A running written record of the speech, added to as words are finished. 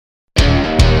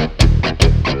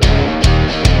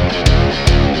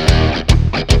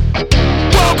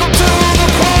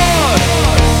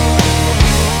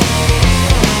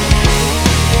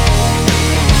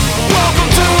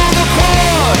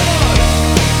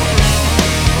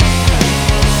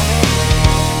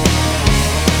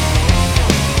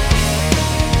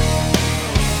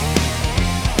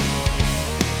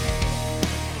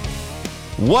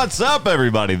What's up,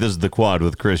 everybody? This is The Quad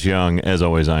with Chris Young. As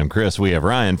always, I'm Chris. We have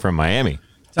Ryan from Miami.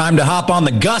 Time to hop on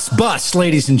the Gus bus,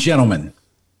 ladies and gentlemen.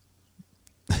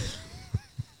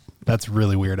 That's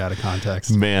really weird out of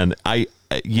context. Man,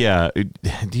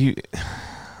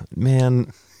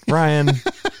 Ryan,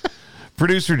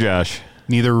 producer Josh.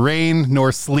 Neither rain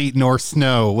nor sleet nor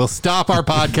snow will stop our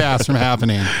podcast from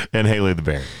happening. And Haley the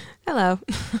Bear. Hello.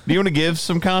 Do you want to give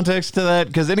some context to that?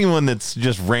 Because anyone that's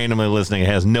just randomly listening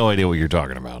has no idea what you're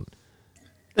talking about.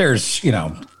 There's,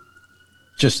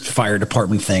 just fire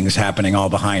department things happening all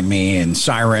behind me and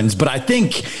sirens. But I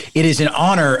think it is in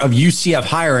honor of UCF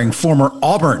hiring former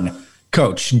Auburn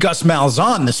coach Gus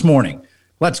Malzahn this morning.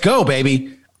 Let's go,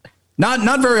 baby.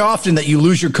 Not very often that you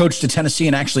lose your coach to Tennessee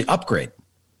and actually upgrade.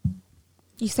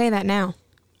 You say that now.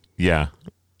 Yeah.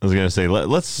 I was going to say,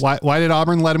 let's... Why did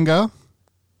Auburn let him go?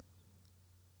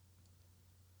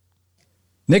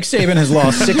 Nick Saban has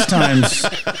lost 6 times.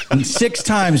 6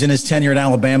 times in his tenure at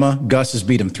Alabama. Gus has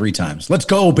beat him 3 times. Let's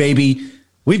go, baby.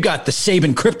 We've got the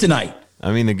Saban kryptonite.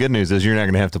 I mean, the good news is you're not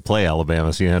going to have to play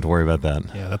Alabama, so you don't have to worry about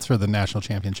that. Yeah, that's for the national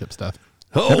championship stuff.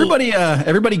 Oh.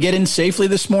 Everybody get in safely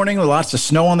this morning with lots of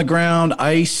snow on the ground,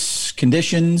 ice,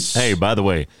 conditions. Hey, by the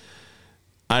way,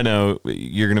 I know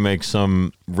you're going to make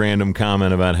some random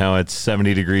comment about how it's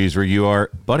 70 degrees where you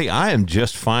are. Buddy, I am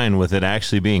just fine with it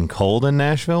actually being cold in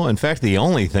Nashville. In fact, the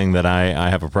only thing that I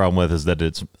have a problem with is that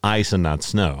it's ice and not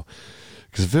snow.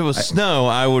 Because if it was snow,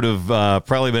 I would have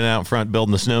probably been out front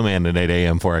building the snowman at 8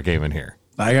 a.m. before I came in here.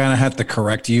 I gotta have to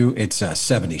correct you. It's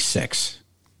 76.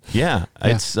 Yeah,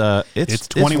 it's 21,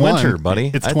 it's winter,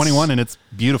 buddy. It's 21 and it's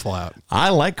beautiful out. I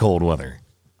like cold weather.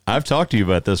 I've talked to you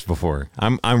about this before.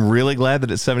 I'm really glad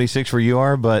that it's 76 where you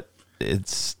are, but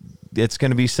it's going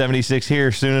to be 76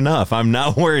 here soon enough. I'm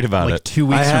not worried about it. 2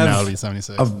 weeks from now it'll be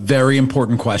 76. A very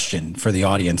important question for the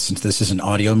audience, since this is an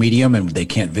audio medium and they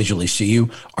can't visually see you.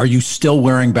 Are you still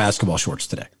wearing basketball shorts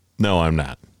today? No, I'm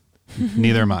not.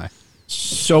 Neither am I.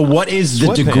 So what is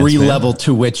the degree level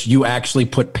to which you actually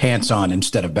put pants on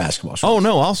instead of basketball shorts? Oh,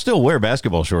 no, I'll still wear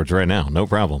basketball shorts right now. No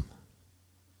problem.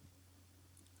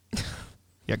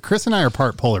 Yeah, Chris and I are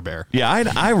part polar bear. Yeah,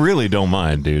 I really don't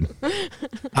mind, dude.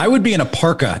 I would be in a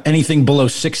parka, anything below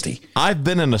 60. I've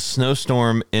been in a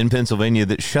snowstorm in Pennsylvania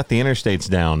that shut the interstates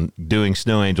down doing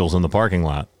snow angels in the parking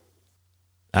lot.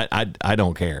 I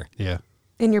don't care. Yeah.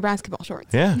 In your basketball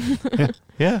shorts. Yeah.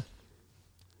 Yeah.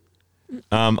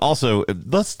 Also,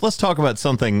 let's talk about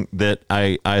something that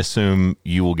I assume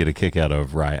you will get a kick out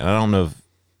of, Ryan. I don't know if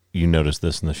you noticed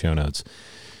this in the show notes.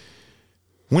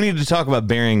 We need to talk about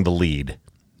burying the lead.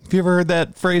 Have you ever heard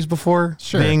that phrase before?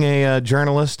 Sure. Being a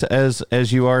journalist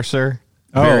as you are, sir?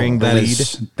 Burying the lead.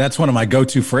 That's one of my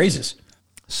go-to phrases.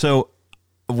 So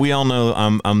we all know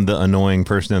I'm the annoying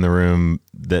person in the room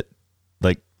that,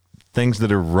 like, things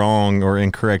that are wrong or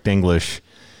incorrect English,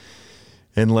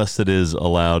 unless it is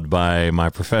allowed by my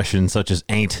profession, such as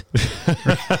ain't,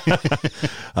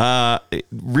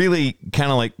 really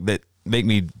kind of like that make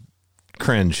me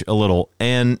cringe a little.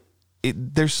 And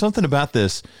there's something about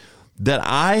this that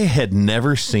I had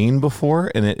never seen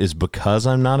before, and it is because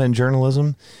I'm not in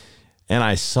journalism. And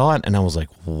I saw it, and I was like,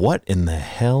 what in the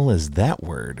hell is that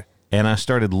word? And I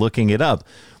started looking it up.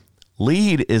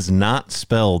 Lead is not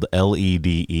spelled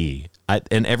L-E-D-E.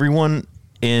 And everyone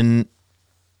in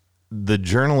the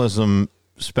journalism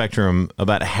spectrum,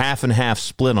 about half and half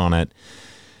split on it.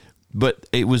 But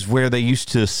it was where they used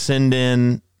to send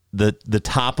in the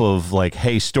top of, like,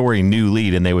 hey, story, new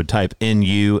lead, and they would type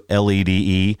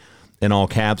N-U-L-E-D-E in all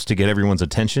caps to get everyone's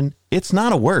attention. It's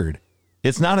not a word.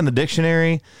 It's not in the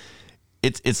dictionary.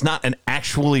 It's not an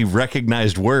actually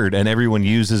recognized word, and everyone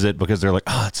uses it because they're like,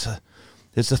 oh,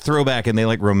 it's a throwback, and they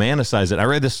like romanticize it. I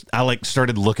read this, I like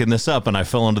started looking this up, and I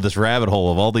fell into this rabbit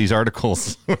hole of all these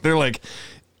articles where they're like,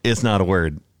 it's not a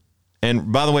word.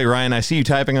 And by the way, Ryan, I see you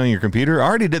typing on your computer. I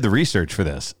already did the research for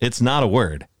this. It's not a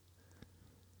word.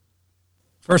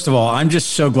 First of all, I'm just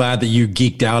so glad that you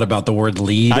geeked out about the word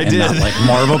lead I and did. not like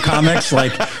Marvel comics.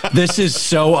 Like, this is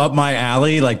so up my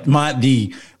alley. Like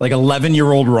the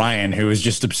 11-year-old Ryan, who is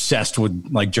just obsessed with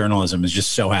like journalism, is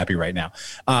just so happy right now.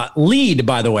 Lead,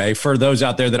 by the way, for those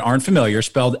out there that aren't familiar,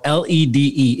 spelled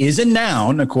L-E-D-E, is a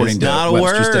noun according to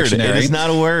Webster's Dictionary. It is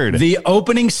not a word. The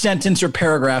opening sentence or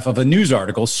paragraph of a news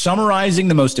article summarizing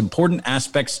the most important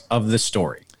aspects of the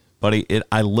story. Buddy,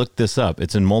 I looked this up.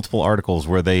 It's in multiple articles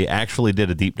where they actually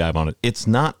did a deep dive on it. It's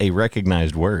not a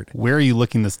recognized word. Where are you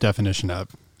looking this definition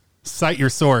up? Cite your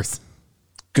source.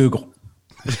 Google.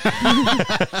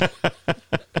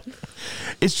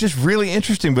 It's just really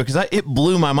interesting because it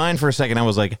blew my mind for a second. I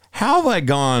was like, how have I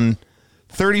gone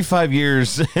 35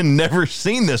 years and never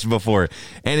seen this before?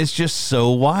 And it's just so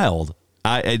wild.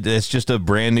 It's just a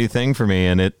brand new thing for me,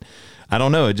 and I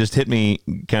don't know, it just hit me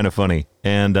kind of funny,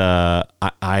 and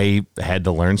I had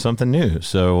to learn something new.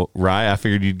 So, Rye, I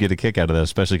figured you'd get a kick out of that,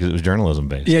 especially because it was journalism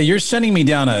based. Yeah, you're sending me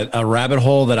down a rabbit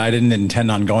hole that I didn't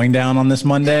intend on going down on this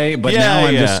Monday, but now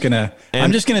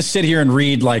I'm just gonna sit here and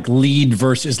read like lead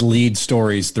versus lead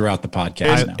stories throughout the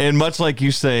podcast. And much like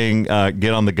you saying,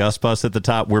 get on the Gus bus at the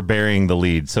top, we're burying the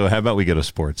lead. So, how about we go to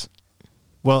sports?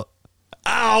 Well,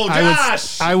 oh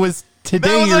gosh, I was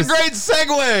today. That was a great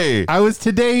segue. I was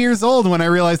today years old when I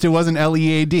realized it wasn't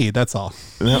LEAD. That's all.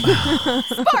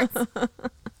 Sports.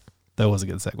 That was a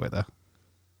good segue, though.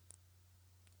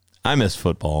 I miss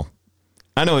football.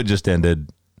 I know it just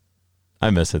ended.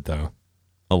 I miss it, though,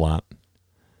 a lot.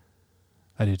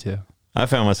 I do, too. I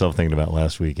found myself thinking about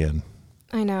last weekend.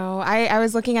 I know. I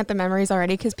was looking at the memories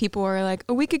already because people were like,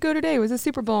 a week ago today was the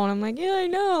Super Bowl. And I'm like, yeah, I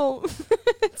know.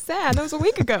 It's sad. That was a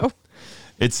week ago.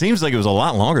 It seems like it was a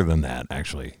lot longer than that,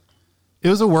 actually. It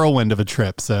was a whirlwind of a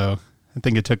trip, so I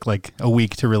think it took like a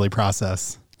week to really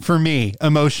process. For me,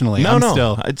 emotionally.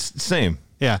 It's same.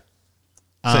 Yeah.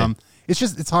 Same.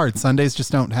 It's hard. Sundays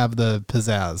just don't have the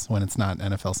pizzazz when it's not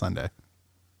NFL Sunday.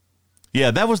 Yeah,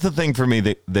 that was the thing for me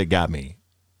that got me.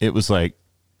 It was like,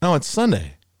 oh, it's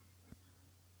Sunday.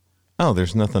 Oh,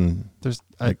 there's nothing.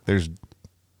 There's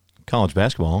college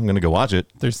basketball. I'm going to go watch it.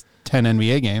 There's 10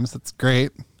 NBA games. That's great.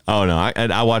 Oh no,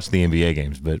 I watch the NBA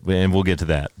games, and we'll get to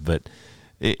that. But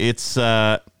it's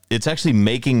actually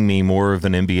making me more of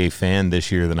an NBA fan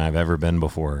this year than I've ever been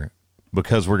before,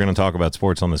 because we're going to talk about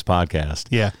sports on this podcast.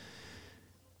 Yeah,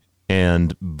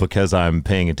 and because I'm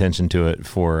paying attention to it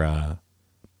for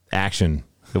action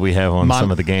that we have on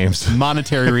some of the games,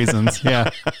 monetary reasons.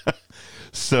 Yeah,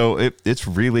 so it's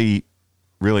really,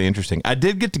 really interesting. I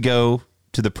did get to go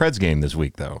to the Preds game this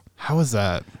week, though. How was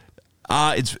that?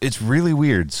 It's really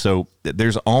weird. So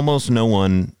there's almost no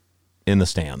one in the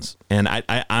stands, and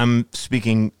I'm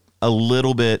speaking a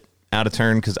little bit out of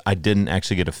turn because I didn't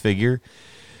actually get a figure.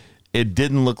 It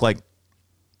didn't look like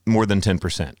more than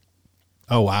 10%.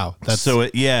 Oh wow!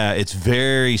 It's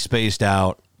very spaced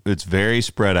out. It's very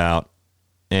spread out,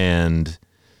 and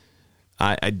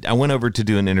I went over to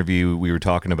do an interview. We were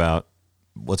talking about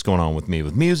what's going on with me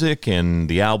with music and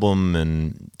the album,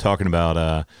 and talking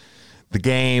about the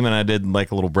game, and I did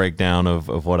like a little breakdown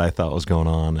of what I thought was going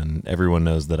on, and everyone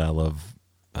knows that I love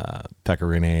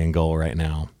Pecorine in goal right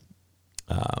now.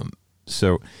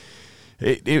 So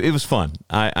it was fun.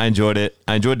 I enjoyed it.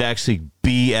 I enjoyed to actually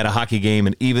be at a hockey game,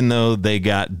 and even though they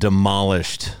got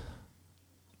demolished,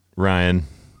 Ryan,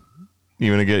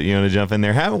 you want to jump in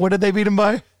there? What did they beat them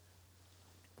by?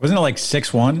 Wasn't it like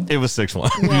 6-1? It was 6-1.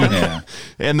 Yeah.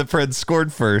 And the Preds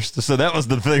scored first. So that was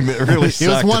the thing that really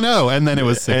sucked. It was 1-0, and then it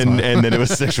was 6-1. And then it was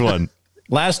 6-1.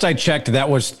 Last I checked, that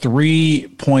was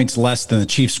 3 points less than the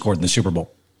Chiefs scored in the Super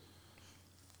Bowl.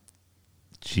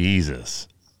 Jesus.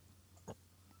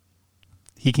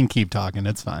 He can keep talking.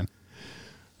 It's fine.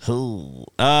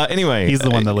 Anyway. He's the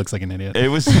one that looks like an idiot. It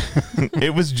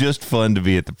was just fun to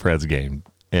be at the Preds game.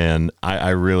 And I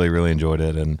really, really enjoyed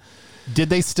it. And did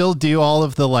they still do all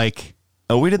of the like?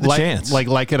 Oh, we did the chants.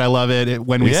 Like it, I love it.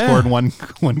 When we scored one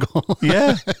goal.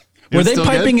 Yeah. Were they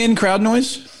piping in crowd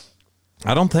noise?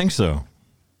 I don't think so.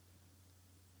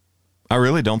 I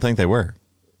really don't think they were.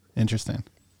 Interesting.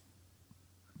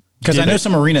 Because I know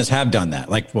some arenas have done that.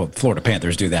 Like, well, Florida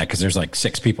Panthers do that because there's like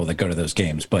 6 people that go to those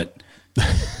games. But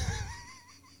yeah,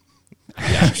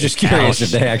 I was just curious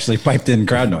if they actually piped in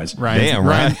crowd noise.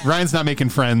 Ryan's not making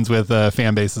friends with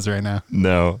fan bases right now.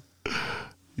 No.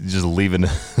 He's just leaving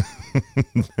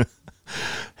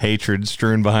hatred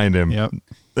strewn behind him. Yep.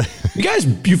 You guys,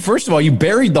 first of all, you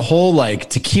buried the whole like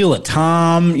Tequila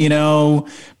Tom,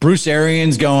 Bruce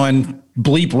Arians going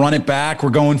bleep, run it back.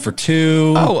 We're going for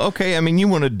 2. Oh, okay. I mean, you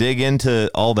want to dig into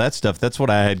all that stuff. That's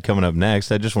what I had coming up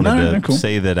next. I just wanted to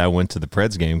say that I went to the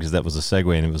Preds game because that was a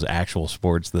segue and it was actual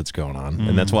sports that's going on.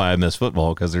 And that's why I miss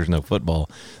football, because there's no football.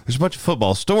 There's a bunch of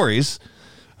football stories.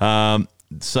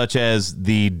 Such as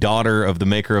the daughter of the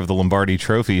maker of the Lombardi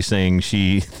Trophy saying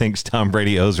she thinks Tom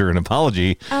Brady owes her an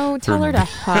apology. Oh, tell her to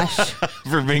hush.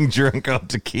 For being drunk on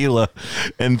tequila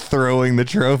and throwing the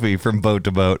trophy from boat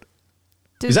to boat.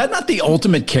 Is that not the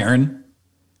ultimate Karen?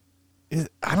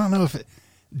 I don't know if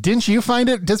didn't you find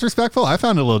it disrespectful? I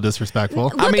found it a little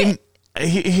disrespectful. I mean,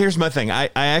 here's my thing. I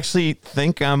actually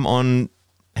think I'm on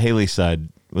Haley's side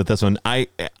with this one.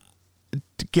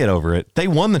 Get over it. They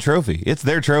won the trophy. It's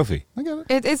their trophy. I get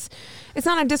it. It's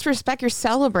not a disrespect. You're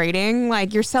celebrating.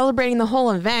 Like, you're celebrating the whole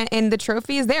event, and the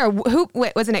trophy is there.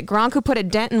 Wasn't it Gronk who put a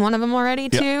dent in one of them already,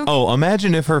 too? Yeah. Oh,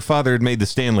 imagine if her father had made the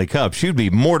Stanley Cup. She'd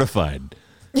be mortified.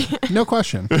 No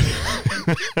question.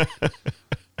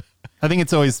 I think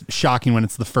it's always shocking when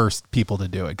it's the first people to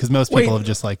do it because most people have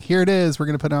just like, here it is. We're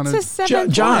going to put on a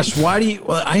Josh, why do you?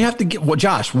 Well, I have to get. Well,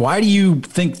 Josh, why do you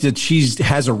think that she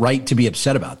has a right to be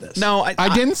upset about this? No,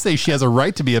 I didn't say she has a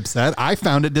right to be upset. I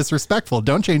found it disrespectful.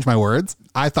 Don't change my words.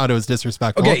 I thought it was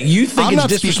disrespectful. Okay, you think I'm it's not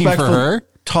disrespectful for her.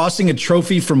 Tossing a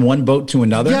trophy from one boat to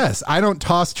another? Yes, I don't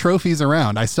toss trophies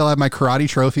around. I still have my karate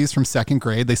trophies from 2nd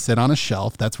grade. They sit on a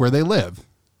shelf. That's where they live.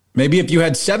 Maybe if you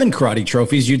had 7 karate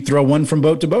trophies, you'd throw one from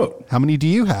boat to boat. How many do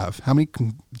you have? How many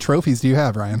trophies do you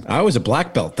have, Ryan? I was a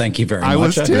black belt. Thank you very much. I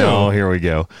was too. Oh, here we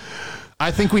go. I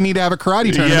think we need to have a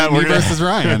karate tournament, me versus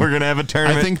Ryan. We're going to have a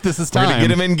tournament. I think this is time. We're going to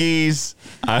get him in gis.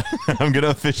 I'm going to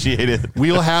officiate it.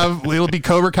 It'll be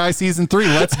Cobra Kai season 3.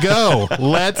 Let's go.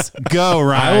 Let's go,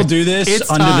 Ryan. I will do this it's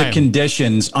under time.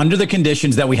 the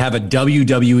conditions that we have a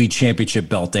WWE championship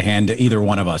belt to hand to either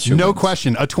one of us. No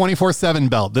question. A 24/7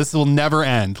 belt. This will never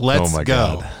end. Let's go.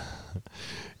 God.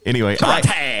 Anyway,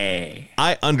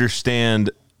 I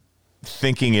understand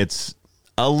thinking it's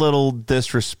a little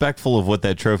disrespectful of what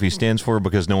that trophy stands for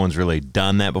because no one's really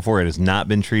done that before. It has not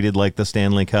been treated like the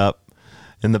Stanley Cup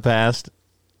in the past.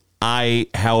 I,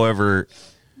 however,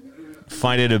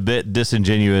 find it a bit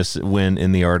disingenuous when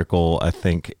in the article, I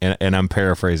think, and I'm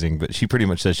paraphrasing, but she pretty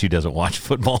much says she doesn't watch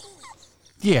football.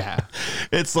 Yeah.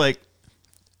 It's like,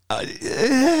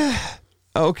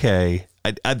 okay.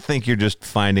 I think you're just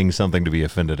finding something to be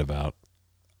offended about.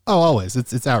 Oh, always.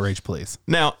 It's outrage, please.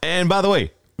 Now, and by the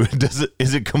way,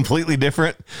 is it completely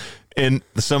different in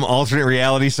some alternate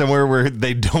reality somewhere where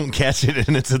they don't catch it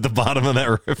and it's at the bottom of that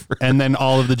river? And then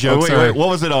all of the jokes wait, what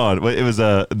was it on? It was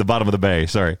the bottom of the bay.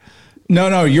 Sorry.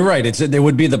 No, you're right. It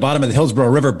would be the bottom of the Hillsborough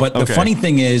River. But the funny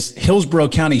thing is, Hillsborough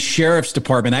County Sheriff's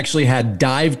Department actually had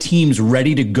dive teams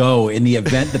ready to go in the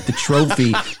event that the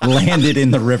trophy landed in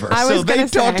the river. So they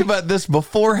talked about this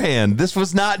beforehand. This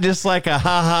was not just like a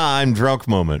ha-ha, I'm drunk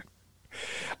moment.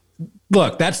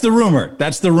 Look, that's the rumor.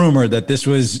 That's the rumor that this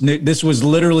was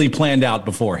literally planned out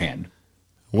beforehand.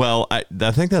 Well, I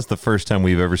think that's the first time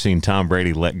we've ever seen Tom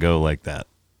Brady let go like that.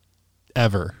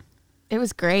 Ever. It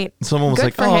was great. Someone was Good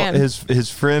like, for "Oh, him. his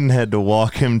friend had to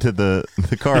walk him to the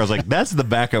car." I was like, "That's the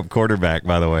backup quarterback,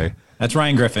 by the way." That's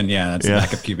Ryan Griffin. Yeah, that's the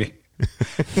backup QB.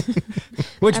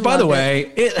 Which, by the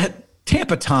way,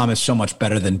 Tampa Tom is so much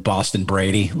better than Boston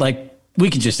Brady. Like, we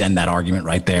could just end that argument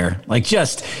right there. Like,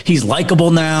 just he's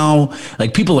likable now.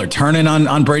 Like, people are turning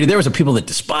on Brady. There was people that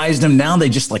despised him. Now they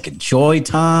just like enjoy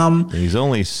Tom. He's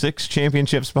only 6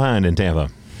 championships behind in Tampa.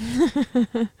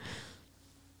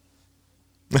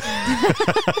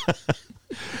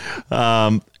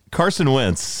 Carson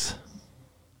Wentz.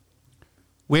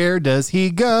 Where does he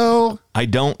go? I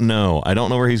don't know. I don't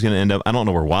know where he's going to end up. I don't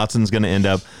know where Watson's going to end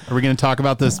up. Are we going to talk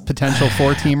about this potential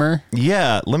 4-teamer?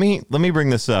 Yeah, let me bring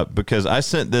this up because I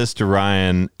sent this to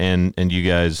Ryan and you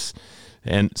guys,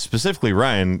 and specifically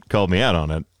Ryan called me out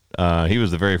on it. He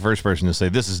was the very first person to say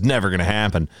this is never going to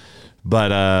happen. But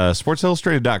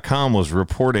SportsIllustrated.com was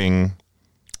reporting.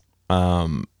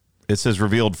 It says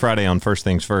revealed Friday on First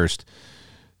Things First,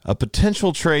 a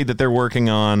potential trade that they're working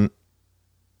on.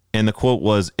 And the quote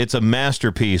was, "It's a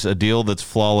masterpiece, a deal that's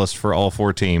flawless for all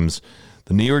 4 teams.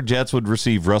 The New York Jets would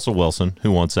receive Russell Wilson,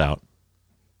 who wants out.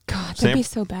 God, that'd be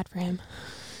so bad for him.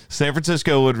 San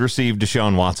Francisco would receive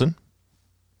Deshaun Watson,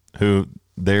 who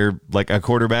they're like a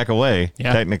quarterback away,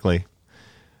 technically.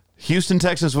 Houston,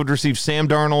 Texas would receive Sam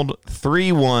Darnold,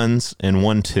 3 1s and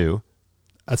 1 2.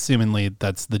 Assumingly,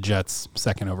 that's the Jets'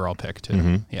 2nd overall pick, too.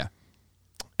 Mm-hmm. Yeah.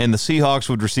 And the Seahawks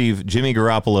would receive Jimmy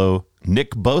Garoppolo,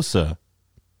 Nick Bosa,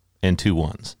 and 2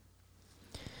 1s.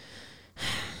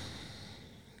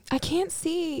 I can't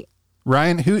see.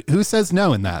 Ryan, who says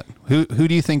no in that? Who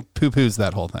do you think poo-poos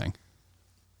that whole thing?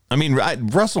 I mean,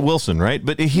 Russell Wilson, right?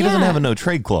 But he doesn't have a no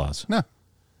trade clause. No.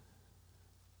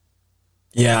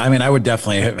 Yeah, I mean, I would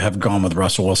definitely have gone with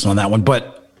Russell Wilson on that one.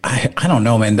 But I don't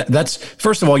know, man. That's,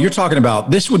 first of all, you're talking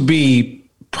about, this would be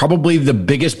probably the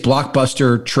biggest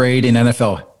blockbuster trade in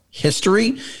NFL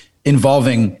history,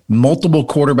 involving multiple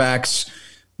quarterbacks,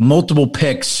 multiple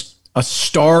picks, a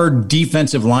star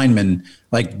defensive lineman.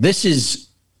 Like, this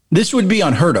would be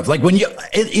unheard of. Like, when you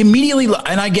immediately,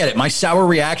 and I get it, my sour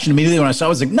reaction immediately when I saw it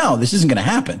was like, no, this isn't going to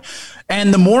happen.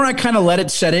 And the more I kind of let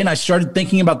it set in, I started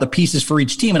thinking about the pieces for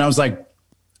each team, and I was like,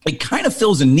 it kind of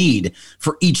fills a need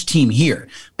for each team here.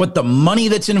 But the money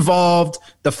that's involved,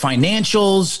 the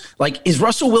financials, like, is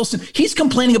Russell Wilson, he's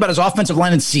complaining about his offensive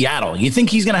line in Seattle. You think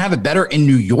he's going to have it better in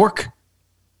New York?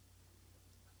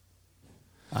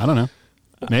 I don't know.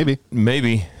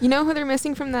 Maybe. You know who they're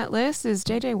missing from that list is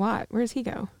J.J. Watt. Where does he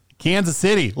go? Kansas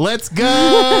City. Let's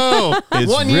go.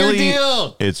 1 year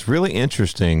deal. It's really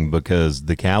interesting because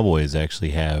the Cowboys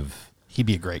actually have He'd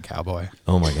be a great Cowboy.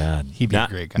 Oh my God. He'd be a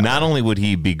great Cowboy. Not only would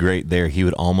he be great there, he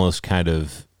would almost kind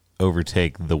of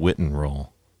overtake the Witten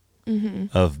role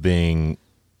of being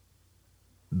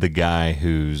the guy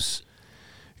who's,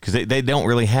 because they don't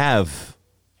really have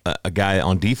a guy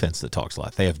on defense that talks a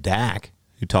lot. They have Dak,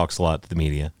 who talks a lot to the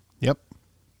media. Yep.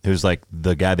 Who's like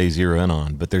the guy they zero in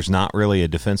on, but there's not really a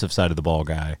defensive side of the ball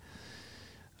guy.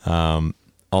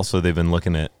 Also, they've been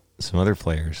looking at some other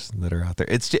players that are out there.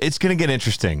 It's going to get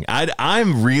interesting.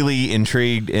 I'm really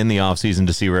intrigued in the offseason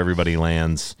to see where everybody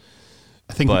lands.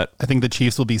 I think the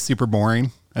Chiefs will be super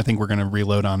boring. I think we're going to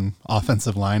reload on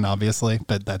offensive line, obviously,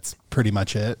 but that's pretty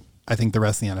much it. I think the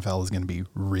rest of the NFL is going to be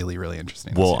really, really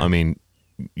interesting. Well, I mean,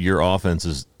 your offense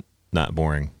is not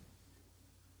boring.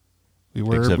 We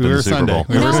were Sunday. We were Sunday.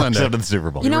 Except in the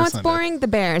Super Bowl. You know what's boring? The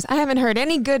Bears. I haven't heard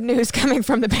any good news coming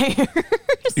from the Bears.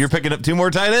 You're picking up 2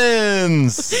 more tight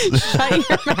ends. Shut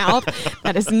your mouth.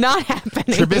 That is not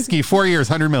happening. Trubisky, 4 years,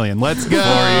 $100 million. Let's go.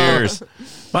 4 years.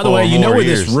 By the way, you know where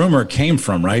this rumor came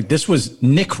from, right? This was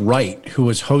Nick Wright, who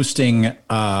was hosting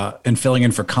and filling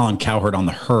in for Colin Cowherd on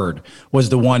The Herd, was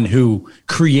the one who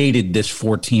created this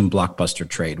 4-team blockbuster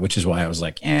trade, which is why I was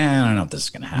like, I don't know if this is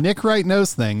going to happen. Nick Wright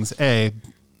knows things, A.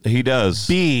 He does.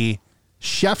 B,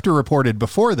 Schefter reported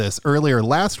before this, earlier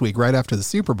last week, right after the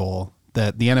Super Bowl,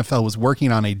 that the NFL was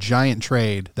working on a giant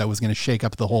trade that was going to shake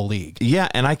up the whole league. Yeah,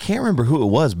 and I can't remember who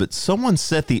it was, but someone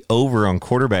set the over on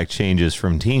quarterback changes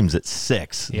from teams at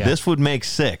 6. Yeah. This would make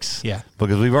 6. Yeah.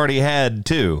 Because we've already had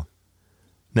 2.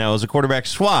 Now, it was a quarterback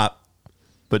swap,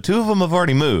 but 2 of them have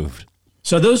already moved.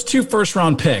 So those 2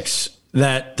 first-round picks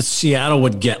that the Seattle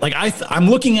would get, like I'm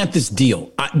looking at this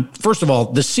deal. First of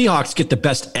all, the Seahawks get the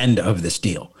best end of this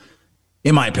deal,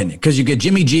 in my opinion, because you get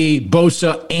Jimmy G,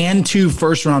 Bosa, and 2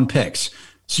 first-round picks.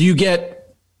 So you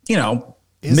get,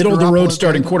 middle-of-the-road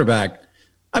starting quarterback.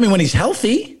 I mean, when he's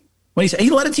healthy, he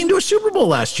led a team to a Super Bowl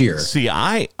last year. See,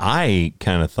 I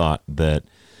kind of thought that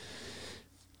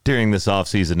during this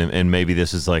offseason, and maybe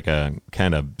this is like a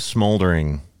kind of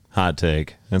smoldering hot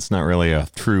take. That's not really a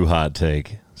true hot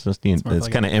take. It's just it's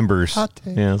kind of embers. Hot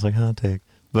take. Yeah, it's like hot take.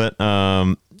 But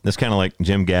it's kind of like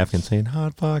Jim Gaffigan saying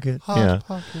hot pocket. Pocket.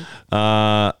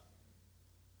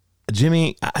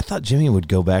 Jimmy, I thought Jimmy would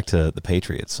go back to the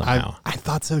Patriots somehow. I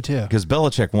thought so too. Because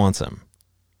Belichick wants him.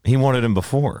 He wanted him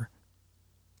before.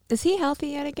 Is he healthy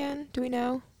yet again? Do we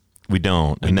know? We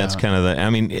don't. That's kind of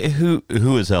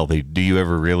who is healthy? Do you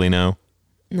ever really know?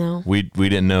 No. We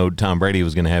didn't know Tom Brady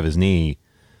was going to have his knee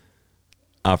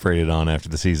operated on after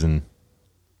the season.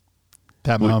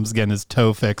 Pat Mahomes getting his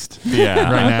toe fixed.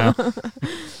 Yeah, right now.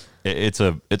 It's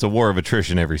a war of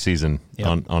attrition every season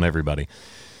on everybody.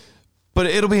 But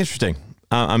it'll be interesting.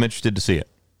 I'm interested to see it.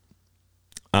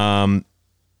 I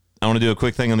want to do a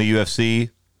quick thing on the UFC.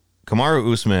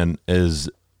 Kamaru Usman is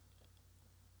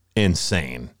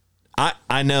insane.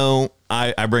 I know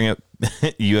I bring up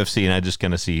UFC and I just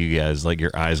kind of see you guys like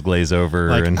your eyes glaze over.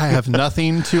 Like, and I have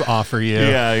nothing to offer you.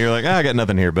 Yeah, you're like, I got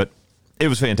nothing here. But it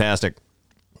was fantastic.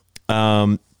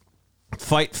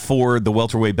 Fight for the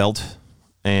welterweight belt,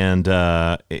 and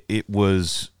it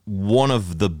was one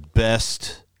of the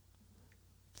best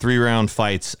 3-round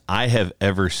fights I have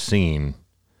ever seen,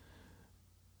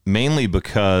 mainly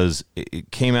because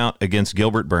it came out against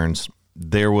Gilbert Burns.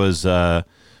 There was a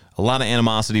lot of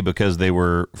animosity because they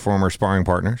were former sparring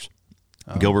partners.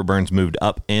 Oh. Gilbert Burns moved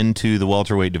up into the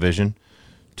welterweight division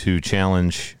to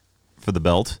challenge for the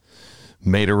belt,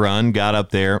 made a run, got up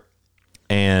there,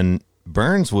 and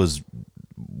Burns was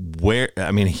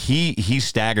he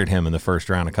staggered him in the first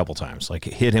round a couple times, like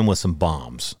hit him with some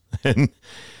bombs. And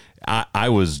I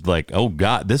was like, oh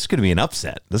God, this is going to be an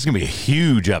upset. This is going to be a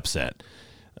huge upset.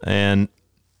 And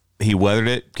he weathered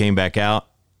it, came back out.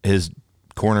 His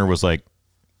corner was like,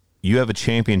 you have a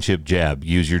championship jab.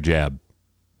 Use your jab.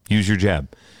 Use your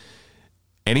jab.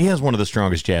 And he has one of the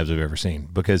strongest jabs I've ever seen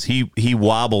because he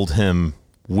wobbled him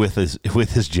with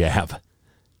his jab.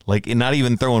 Like, not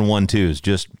even throwing 1-2s,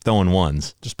 just throwing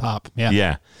 1s. Just pop. Yeah.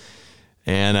 Yeah.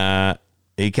 And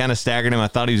he kind of staggered him. I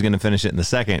thought he was going to finish it in the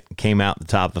second. Came out the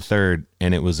top of the third,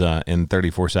 and it was in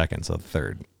 34 seconds of the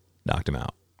third. Knocked him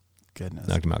out. Goodness.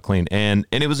 Knocked him out clean. And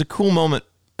it was a cool moment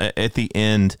at the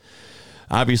end.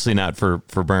 Obviously not for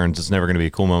Burns. It's never going to be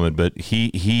a cool moment. But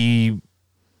he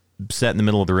sat in the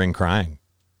middle of the ring crying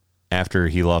after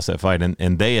he lost that fight.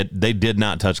 And they did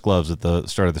not touch gloves at the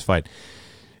start of this fight.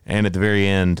 And at the very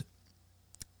end,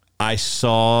 I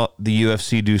saw the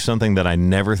UFC do something that I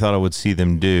never thought I would see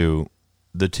them do.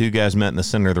 The 2 guys met in the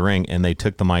center of the ring, and they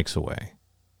took the mics away.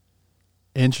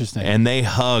 Interesting. And they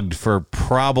hugged for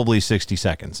probably 60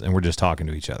 seconds, and were just talking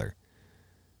to each other.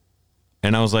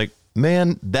 And I was like,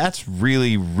 man, that's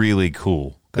really, really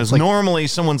cool. Because normally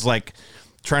someone's like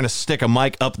trying to stick a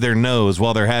mic up their nose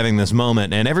while they're having this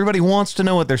moment, and everybody wants to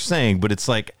know what they're saying, but it's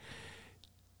like,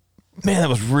 man, that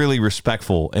was really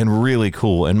respectful and really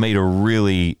cool and made a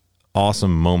really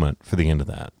awesome moment for the end of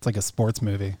that. It's like a sports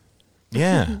movie.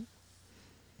 Yeah.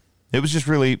 It was just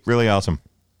really, really awesome.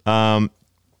 Are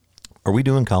we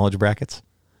doing college brackets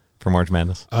for March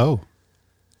Madness? Oh.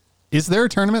 Is there a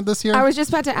tournament this year? I was just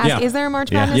about to ask, Yeah. is there a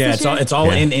March Madness Yeah, this year? it's all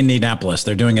in Indianapolis.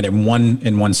 They're doing it in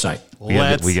one site. We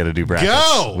got to do brackets.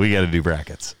 go! We got to do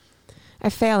brackets. I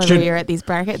fail every year at these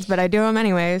brackets, but I do them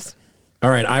anyways. All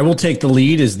right, I will take the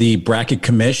lead as the bracket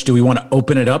commish. Do we want to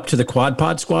open it up to the Quad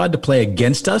Pod squad to play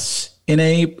against us in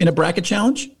a bracket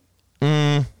challenge?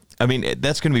 I mean,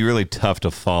 that's going to be really tough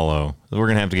to follow. We're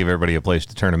going to have to give everybody a place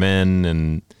to turn them in,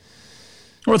 and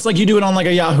Or it's like you do it on like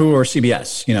a Yahoo or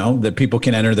CBS, that people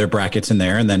can enter their brackets in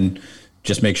there and then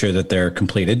just make sure that they're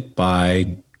completed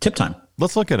by tip time.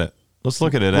 let's look at it. Let's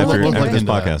look at it We'll after look this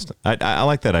into that. podcast. I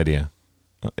like that idea.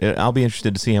 I'll be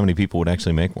interested to see how many people would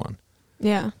actually make one.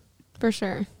 Yeah, for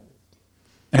sure.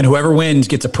 And whoever wins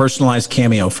gets a personalized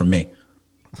cameo from me.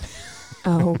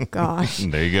 Oh gosh.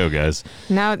 There you go, guys.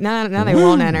 Now they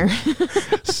won't enter.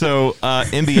 So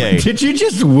NBA. Did you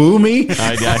just woo me?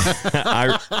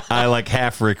 I like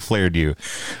half Ric Flaired you.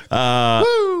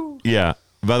 Yeah.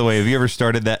 By the way, have you ever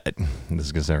started that? This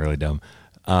is going to sound really dumb.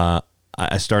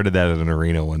 I started that at an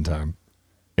arena one time,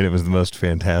 and it was the most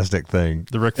fantastic thing.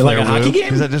 The Ric Like Flair a hockey woo? game?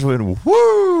 Because I just went,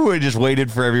 woo! I just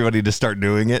waited for everybody to start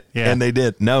doing it, Yeah. and they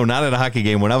did. No, not at a hockey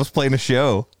game. When I was playing a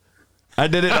show, I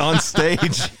did it on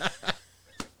stage.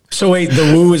 So wait,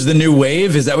 the woo is the new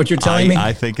wave? Is that what you're telling me?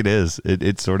 I think it is.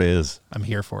 It sort of is. I'm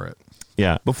here for it.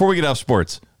 Yeah. Before we get off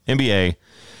sports, NBA,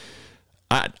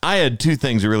 I had two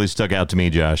things that really stuck out to me,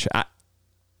 Josh.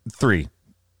 Three.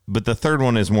 But the third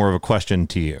one is more of a question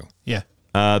to you. Yeah.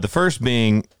 The first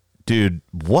being, dude,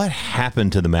 what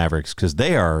happened to the Mavericks? Because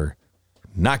they are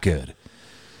not good.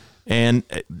 And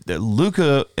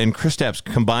Luka and Kristaps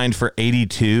combined for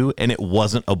 82, and it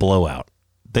wasn't a blowout.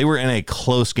 They were in a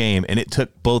close game, and it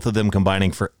took both of them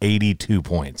combining for 82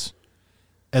 points.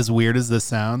 As weird as this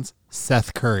sounds,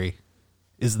 Seth Curry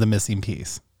is the missing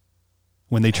piece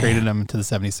when they traded him to the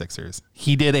 76ers.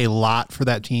 He did a lot for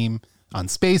that team on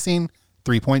spacing,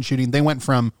 three-point shooting. They went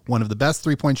from one of the best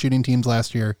three-point shooting teams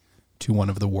last year to one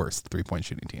of the worst three-point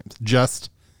shooting teams just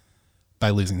by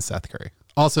losing Seth Curry.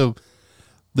 Also,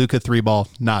 Luka three ball,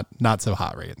 not so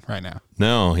hot right now.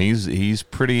 No, he's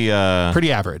pretty...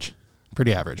 Pretty average.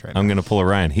 Pretty average right now. I'm going to pull a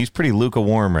Ryan. He's pretty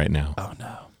lukewarm right now. Oh,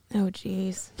 no. Oh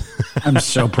jeez. I'm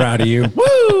so proud of you.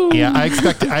 Woo! Yeah,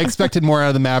 I expected more out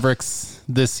of the Mavericks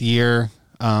this year.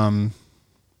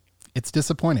 It's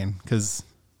disappointing because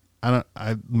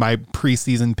my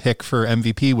preseason pick for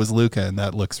MVP was Luka, and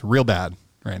that looks real bad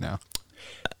right now.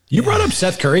 You brought up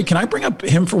Seth Curry. Can I bring up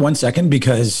him for 1 second?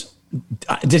 Because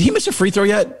did he miss a free throw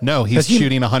yet? No, he's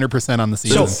shooting 100% on the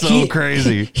season. So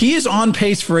crazy. He is on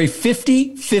pace for a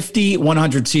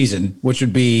 50-50-100 season, which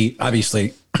would be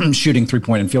obviously shooting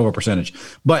 3-point and field goal percentage.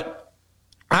 But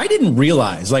I didn't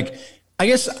realize, I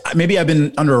guess maybe I've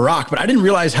been under a rock, but I didn't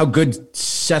realize how good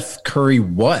Seth Curry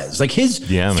was. His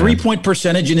 3-point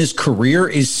percentage in his career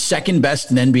is second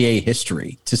best in NBA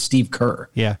history to Steve Kerr.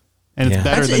 Yeah, and it's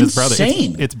better That's than his brother.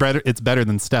 insane. It's better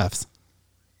than Steph's.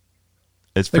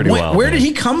 It's pretty wild. Where man. did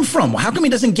he come from? How come he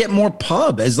doesn't get more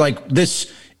pub as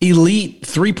this elite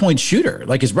 3-point shooter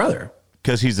like his brother?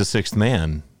 Because he's the sixth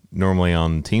man normally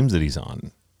on teams that he's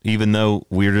on. Even though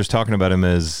we were just talking about him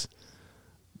as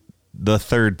the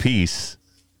third piece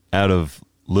out of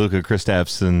Luka,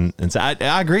 Kristaps, and so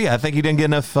I agree. I think he didn't get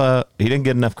enough. He didn't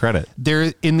get enough credit.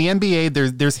 There in the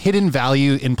NBA, there's hidden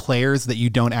value in players that you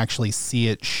don't actually see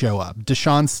it show up.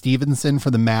 Deshaun Stevenson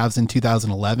for the Mavs in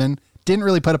 2011 didn't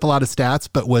really put up a lot of stats,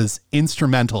 but was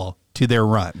instrumental to their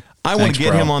run. I want Thanks, to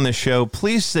get bro. him on this show.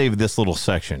 Please save this little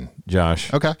section,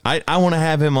 Josh. Okay. I want to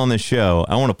have him on the show.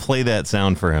 I want to play that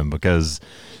sound for him because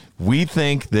we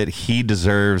think that he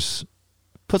deserves.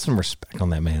 Put some respect on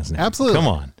that man's name. Absolutely. Come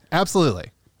on. Absolutely.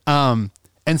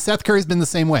 And Seth Curry's been the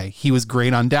same way. He was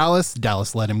great on Dallas.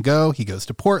 Dallas let him go. He goes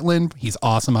to Portland. He's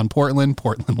awesome on Portland.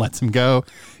 Portland lets him go.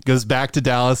 Goes back to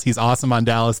Dallas. He's awesome on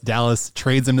Dallas. Dallas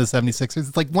trades him to the 76ers.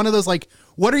 It's like one of those,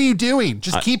 what are you doing?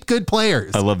 Just keep good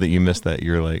players. I love that you missed that.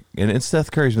 You're like, and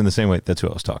Seth Curry's been the same way. That's who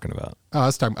I was talking about. I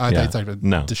was talking. I thought you were talking about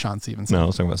No. Deshaun Stevenson. No, I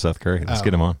was talking about Seth Curry. Let's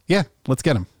get him on. Yeah, let's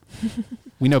get him.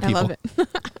 We know I people. love it.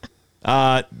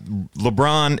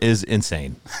 LeBron is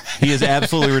insane. He is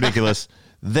absolutely ridiculous.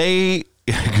 They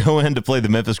go in to play the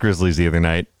Memphis Grizzlies the other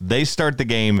night. They start the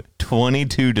game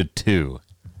 22-2.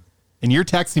 And you're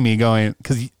texting me going,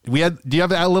 because do you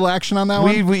have a little action on that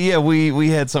one? We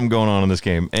had something going on in this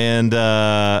game. And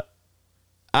I'm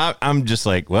just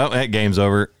like, well, that game's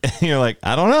over. And you're like,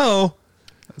 I don't know.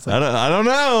 I don't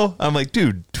know. I'm like,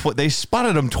 dude, they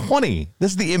spotted him 20.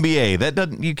 This is the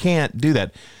NBA. You can't do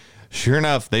that. Sure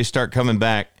enough, they start coming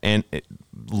back, and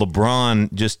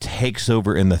LeBron just takes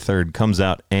over in the third, comes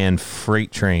out and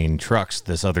freight train trucks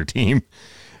this other team.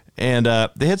 And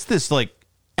it hits this like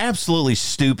absolutely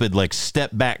stupid like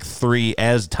step back three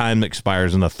as time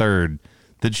expires in the third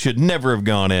that should never have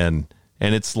gone in.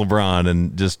 And it's LeBron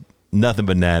and just nothing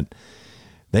but net.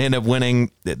 They end up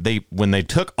winning. When they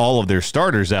took all of their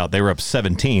starters out, they were up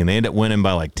 17. They end up winning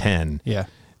by like 10. Yeah.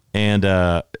 And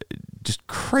just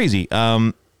crazy.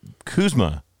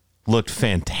 Kuzma looked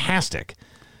fantastic.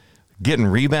 Getting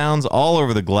rebounds all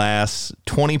over the glass,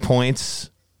 20 points.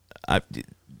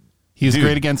 He was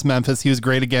great against Memphis. He was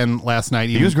great again last night.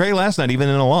 He was great last night, even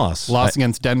in a loss. Lost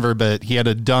against Denver, but he had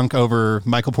a dunk over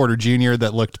Michael Porter Jr.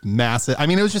 that looked massive. I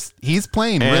mean, it was just, he's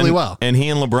playing really well. And he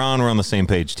and LeBron were on the same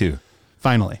page, too.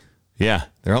 Finally. Yeah,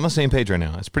 they're on the same page right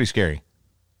now. It's pretty scary.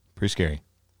 Pretty scary.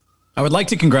 I would like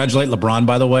to congratulate LeBron,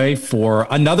 by the way, for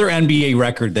another NBA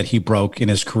record that he broke in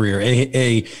his career,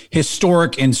 a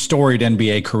historic and storied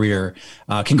NBA career.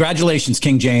 Congratulations,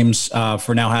 King James,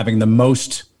 for now having the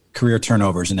most career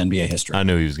turnovers in NBA history. I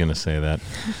knew he was going to say that.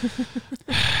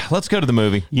 Let's go to the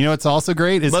movie. You know what's also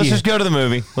great is Let's just go to the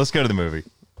movie. Let's go to the movie.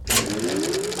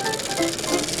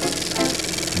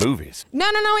 Movies. No.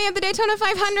 We have the Daytona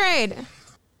 500.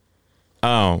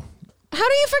 Oh. How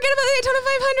do you forget about the Daytona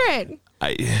 500?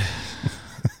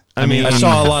 I mean, I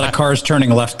saw a lot of cars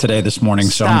turning left today this morning,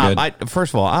 so I'm good.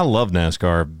 First of all, I love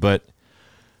NASCAR, but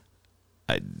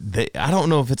I don't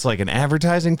know if it's like an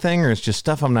advertising thing or it's just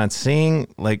stuff I'm not seeing.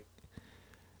 Like,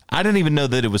 I didn't even know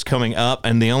that it was coming up,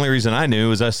 and the only reason I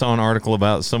knew is I saw an article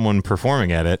about someone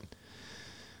performing at it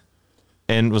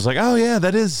and was like, oh, yeah,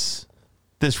 that is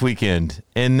this weekend.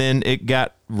 And then it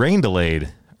got rain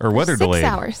delayed or weather delayed.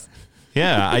 6 hours.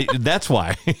 Yeah, that's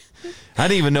why. I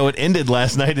didn't even know it ended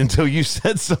last night until you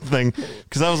said something,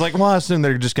 because I was like, well, I assume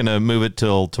they're just going to move it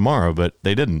till tomorrow, but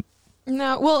they didn't.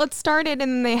 No, well, it started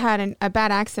and then they had a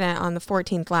bad accident on the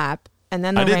 14th lap, and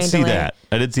then the I rain did see delayed. that.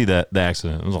 I did see that, the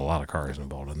accident. There was a lot of cars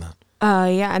involved in that.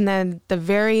 Yeah, and then the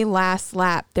very last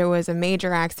lap, there was a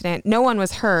major accident. No one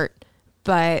was hurt,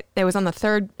 but it was on the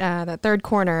third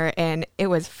corner, and it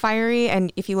was fiery.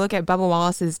 And if you look at Bubba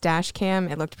Wallace's dash cam,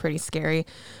 it looked pretty scary,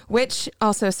 which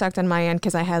also sucked on my end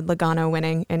because I had Logano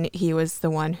winning, and he was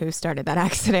the one who started that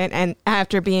accident and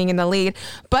after being in the lead.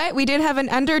 But we did have an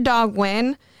underdog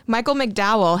win. Michael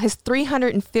McDowell, his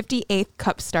 358th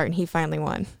Cup start, and he finally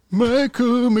won.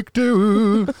 Michael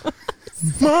McDowell.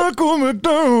 Michael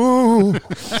McDowell.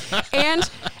 And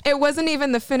it wasn't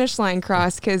even the finish line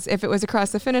cross, because if it was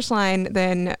across the finish line,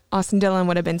 then Austin Dillon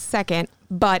would have been second.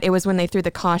 But it was when they threw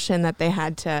the caution that they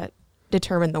had to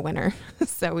determine the winner.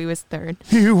 So he was third.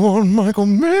 He won, Michael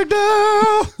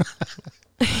McDowell.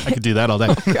 I could do that all day.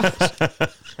 Oh, gosh.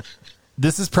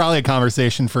 This is probably a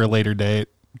conversation for a later date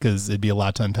because it'd be a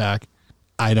lot to unpack.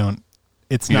 I don't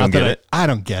get it. I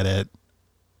don't get it.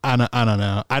 I don't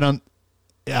know. I don't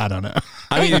know.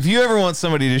 I mean, if you ever want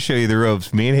somebody to show you the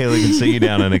ropes, me and Haley can sit you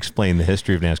down and explain the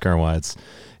history of NASCAR and why it's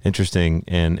interesting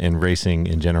and racing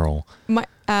in general.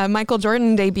 Michael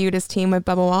Jordan debuted his team with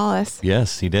Bubba Wallace.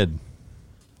 Yes, he did.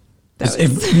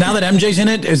 Now that MJ's in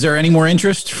it, is there any more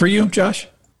interest for you, Josh?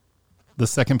 The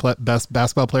second best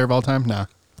basketball player of all time? No.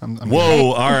 I'm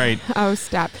Whoa, all right. Oh,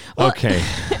 stop. Well, okay.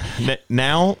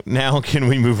 Now can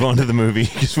we move on to the movie?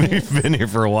 Because we've been here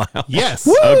for a while. Yes.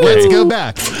 Okay. Let's go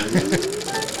back.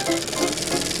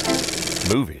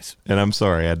 Movies. And I'm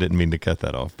sorry, I didn't mean to cut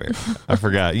that off, Bear. I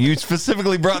forgot. You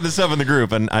specifically brought this up in the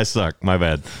group, and I suck. My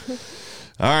bad.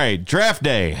 All right, draft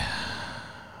day.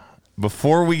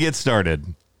 Before we get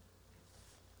started,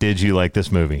 did you like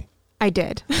this movie? I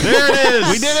did. There it is.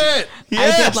 We did it.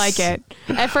 Yes. I did like it.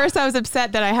 At first, I was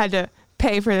upset that I had to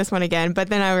pay for this one again, but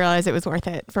then I realized it was worth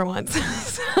it for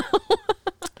once.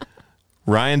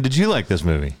 Ryan, did you like this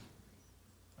movie?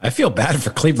 I feel bad for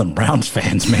Cleveland Browns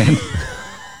fans, man.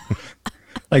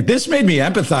 Like, this made me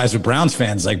empathize with Browns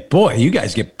fans. Like, boy, you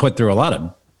guys get put through a lot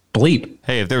of bleep.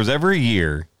 Hey, if there was ever a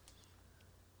year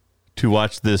to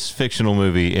watch this fictional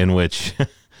movie in which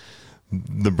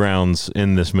the Browns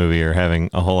in this movie are having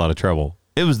a whole lot of trouble,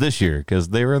 it was this year because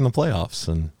they were in the playoffs,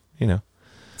 and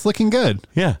it's looking good.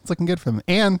 Yeah, it's looking good for them,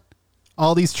 and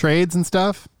all these trades and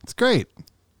stuff. It's great.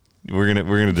 We're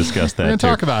gonna discuss that. We're gonna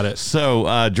talk about it.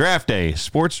 So, draft day,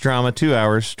 sports drama, 2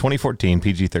 hours, 2014,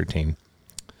 PG-13.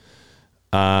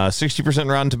 60%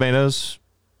 Rotten Tomatoes,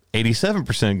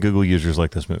 87% Google users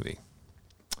like this movie.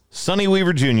 Sonny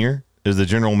Weaver Jr. is the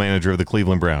general manager of the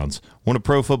Cleveland Browns. One of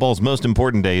pro football's most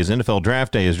important days, NFL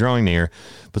Draft Day, is drawing near,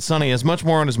 but Sonny has much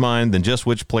more on his mind than just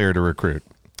which player to recruit.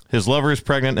 His lover is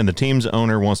pregnant, and the team's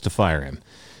owner wants to fire him.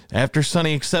 After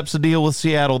Sonny accepts a deal with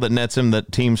Seattle that nets him the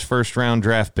team's first-round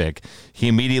draft pick, he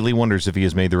immediately wonders if he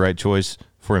has made the right choice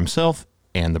for himself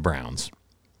and the Browns.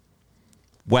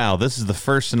 Wow, this is the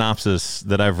first synopsis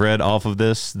that I've read off of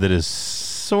this that is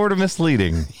sort of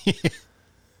misleading.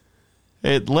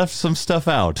 It left some stuff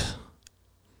out.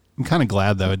 I'm kind of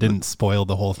glad, though, it didn't spoil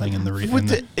the whole thing in the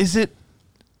reading. Is it...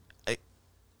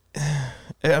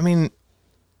 I mean,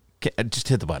 just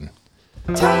hit the button.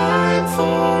 Time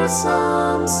for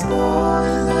some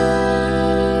spoilers.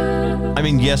 I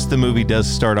mean, yes, the movie does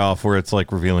start off where it's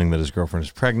like revealing that his girlfriend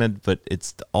is pregnant, but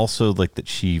it's also like that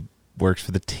she works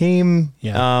for the team.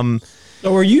 Yeah.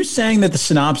 So are you saying that the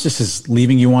synopsis is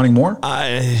leaving you wanting more?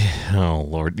 Oh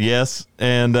Lord, yes.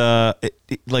 And it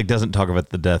like doesn't talk about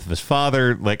the death of his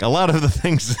father, like a lot of the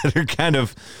things that are kind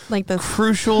of Like the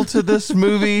crucial to this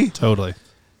movie. Totally.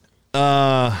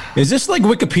 Is this like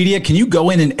Wikipedia? Can you go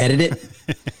in and edit it?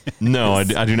 No,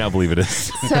 I do not believe it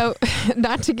is. So,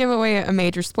 not to give away a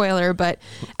major spoiler, but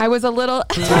I was a little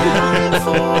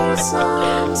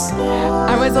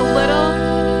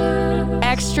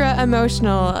extra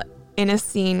emotional in a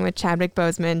scene with Chadwick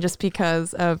Boseman just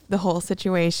because of the whole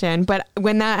situation. But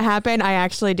when that happened, I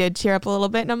actually did cheer up a little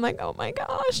bit, and I'm like, oh my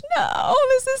gosh, no,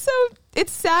 this is so,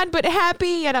 it's sad but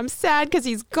happy, yet I'm sad because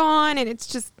he's gone, and it's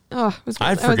just, oh, it was,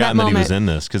 I'd forgotten that he was in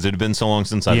this because it had been so long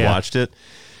since I'd watched it.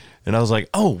 And I was like,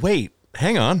 oh, wait,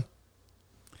 hang on.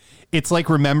 It's like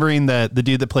remembering that the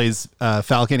dude that plays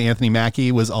Falcon, Anthony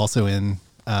Mackie, was also in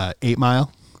 8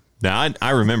 Mile. Now,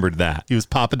 I remembered that. He was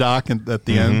Papa Doc at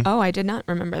the end. Oh, I did not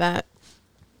remember that.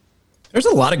 There's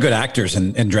a lot of good actors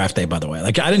in Draft Day, by the way.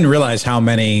 Like, I didn't realize how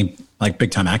many like big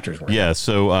time actors were. Yeah,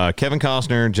 so Kevin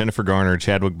Costner, Jennifer Garner,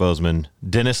 Chadwick Boseman,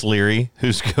 Dennis Leary,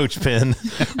 who's Coach Penn,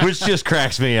 which just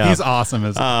cracks me up. He's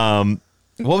awesome.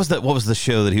 What was that? What was the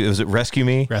show that he was? It Rescue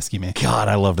Me. Rescue Me. God,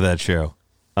 I loved that show.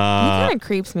 He kind of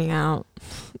creeps me out.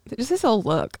 Just his whole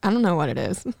look. I don't know what it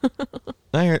is.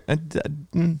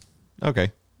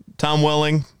 Okay. Tom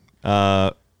Welling.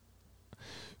 And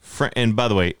by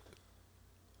the way,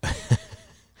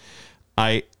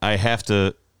 I have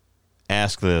to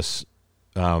ask this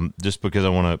just because I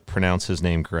want to pronounce his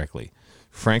name correctly.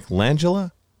 Frank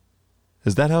Langella?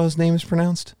 Is that how his name is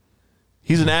pronounced?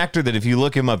 He's an actor that if you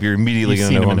look him up, you're immediately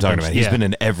going to know who I'm talking about. He's been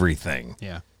in everything.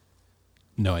 Yeah.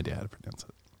 No idea how to pronounce it.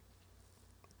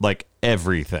 Like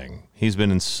everything. He's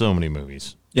been in so many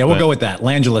movies. Yeah, we'll go with that.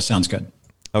 Langella sounds good.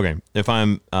 Okay. If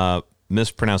I'm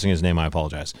mispronouncing his name, I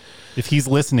apologize. If he's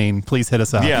listening, please hit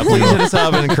us up. Yeah, please hit us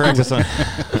up and correct us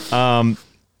on.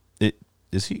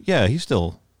 Is he? Yeah, he's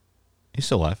still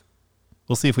alive.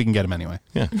 We'll see if we can get him anyway.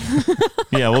 Yeah,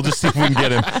 yeah. We'll just see if we can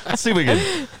get him. See if we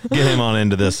can get him on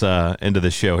into this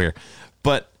show here.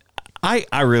 But I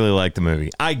really like the movie.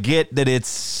 I get that it's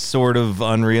sort of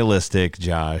unrealistic,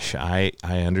 Josh. I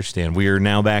understand. We are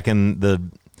now back in the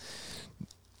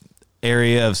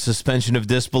area of suspension of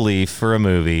disbelief for a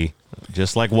movie,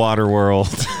 just like Waterworld.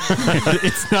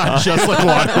 It's not just like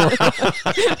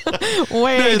Waterworld.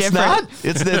 Way It's different. not.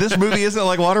 This movie isn't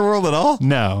like Waterworld at all.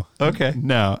 No. Okay.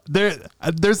 No. There's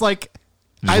like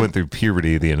Just went through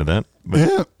puberty at the end of that.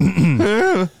 But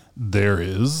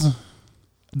there's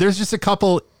just a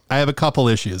couple. I have a couple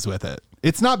issues with it.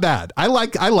 It's not bad. I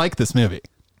like this movie.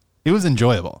 It was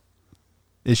enjoyable.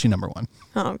 Issue number 1.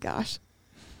 Oh gosh.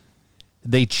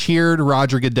 They cheered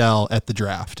Roger Goodell at the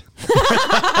draft.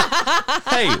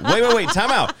 hey, wait,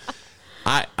 time out.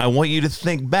 I want you to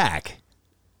think back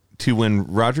to when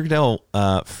Roger Goodell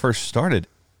first started.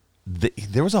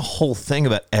 There was a whole thing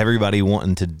about everybody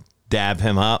wanting to dab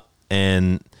him up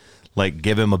and like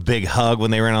give him a big hug when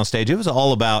they ran on stage. It was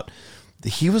all about,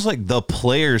 he was like the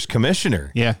players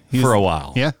commissioner for a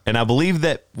while. Yeah. And I believe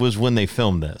that was when they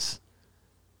filmed this.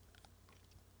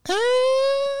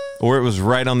 Or it was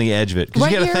right on the edge of it.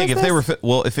 Because you got to think, if they were,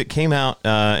 if it came out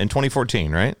in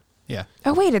 2014, right? Yeah.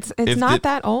 Oh wait, it's not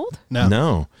that old?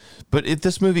 No. But if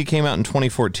this movie came out in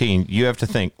 2014, you have to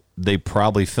think they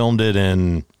probably filmed it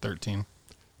in 13,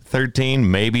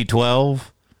 maybe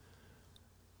 12.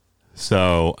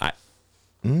 So I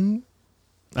don't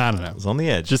know. It was on the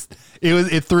edge. Just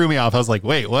it threw me off. I was like,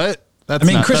 wait, what?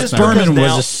 Chris Berman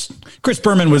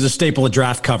was a staple of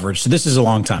draft coverage, so this is a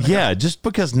long time ago. Yeah, just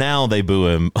because now they boo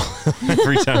him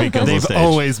every time he comes on stage. They've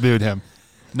always booed him.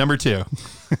 Number 2,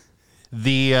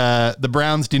 the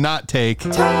Browns do not take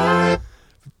the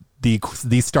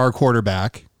star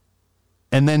quarterback,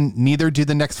 and then neither do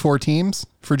the next 4 teams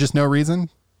for just no reason.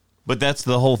 But that's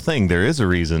the whole thing. There is a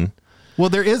reason. Well,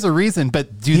 there is a reason,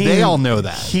 but do they all know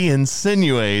that? He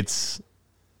insinuates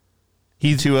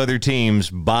to other teams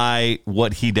by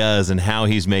what he does and how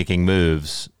he's making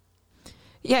moves.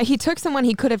 Yeah, he took someone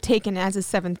he could have taken as his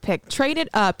 7th pick, traded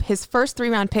up his first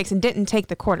 3-round picks, and didn't take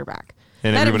the quarterback.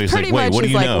 And That everybody's like, pretty wait, much what do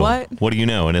is you like, know? what? What do you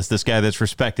know? And it's this guy that's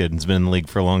respected and's been in the league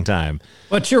for a long time.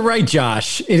 But you're right,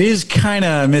 Josh. It is kind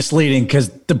of misleading because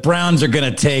the Browns are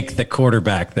going to take the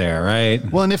quarterback there, right?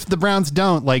 Well, and if the Browns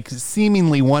don't, like,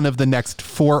 seemingly one of the next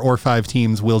 4 or 5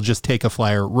 teams will just take a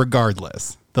flyer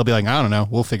regardless. They'll be like, I don't know,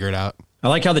 we'll figure it out. I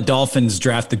like how the Dolphins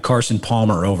drafted Carson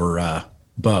Palmer over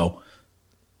Bo.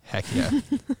 Heck yeah.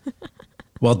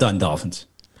 Well done, Dolphins.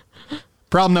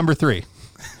 Problem number 3.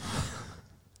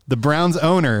 The Browns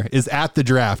owner is at the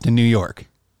draft in New York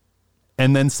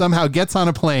and then somehow gets on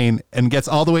a plane and gets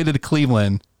all the way to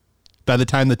Cleveland by the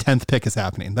time the 10th pick is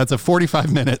happening. That's a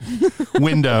 45-minute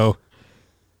window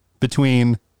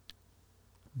between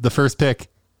the first pick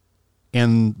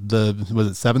and was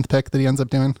it 7th pick that he ends up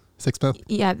doing? 6th pick?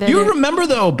 Yeah. You remember,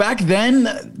 though, back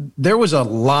then, there was a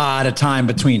lot of time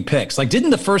between picks. Like,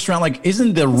 didn't the first round, like,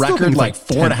 isn't the record like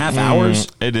 4.5 hours?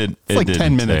 It did. It's like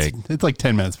 10 minutes. It's like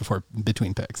 10 minutes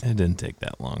between picks. It didn't take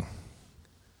that long.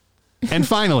 And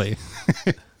finally,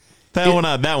 that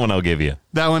one I'll give you.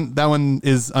 that one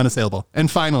is unassailable.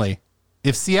 And finally,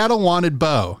 if Seattle wanted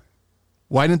Bo,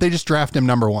 why didn't they just draft him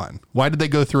number 1? Why did they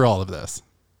go through all of this?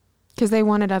 Because they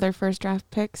wanted other first draft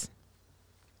picks.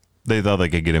 They thought they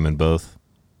could get him in both.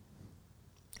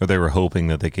 Or they were hoping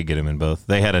that they could get him in both.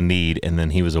 They had a need, and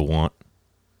then he was a want.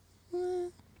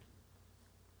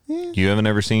 You haven't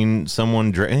ever seen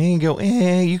someone go,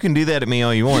 you can do that at me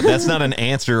all you want. That's not an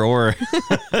answer or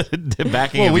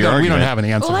backing up we your don't argument. have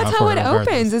any answer. Well, that's for how it regardless.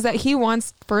 opens, is that he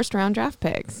wants first-round draft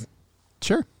picks.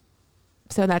 Sure.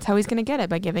 So that's how he's going to get it,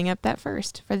 by giving up that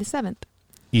first for the 7th.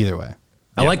 Either way.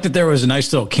 I like that there was a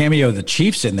nice little cameo of the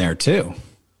Chiefs in there, too.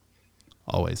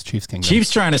 Always Chiefs Kingdom. Chiefs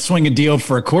trying to swing a deal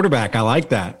for a quarterback. I like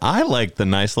that. I like the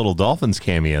nice little Dolphins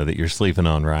cameo that you're sleeping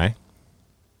on, Ryan.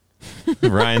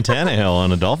 Ryan Tannehill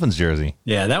on a Dolphins jersey.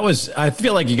 Yeah, that was. I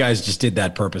feel like you guys just did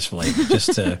that purposefully,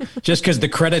 just because the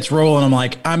credits roll, and I'm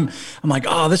like,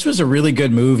 oh, this was a really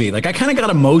good movie. Like, I kind of got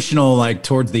emotional like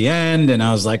towards the end, and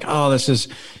I was like, oh, this is.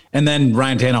 And then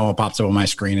Ryan Tannehill pops up on my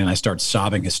screen, and I start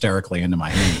sobbing hysterically into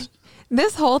my hands.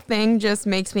 This whole thing just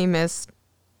makes me miss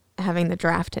having the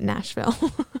draft in Nashville.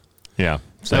 Yeah,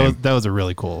 same. That was a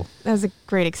really cool. That was a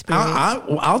great experience.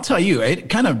 I'll tell you, it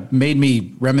kind of made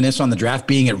me reminisce on the draft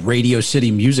being at Radio City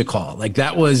Music Hall. Like,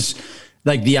 that was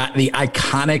like the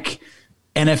iconic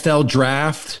NFL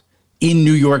draft in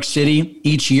New York City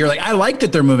each year. Like, I like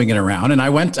that they're moving it around, and I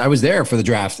was there for the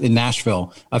draft in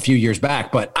Nashville a few years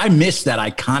back, but I miss that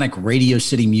iconic Radio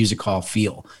City Music Hall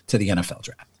feel to the NFL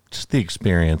draft. Just the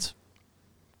experience.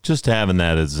 Just having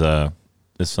that is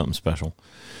something special.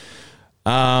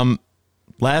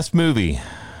 Last movie.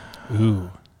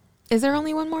 Ooh. Is there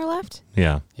only one more left?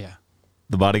 Yeah. Yeah.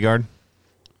 The Bodyguard.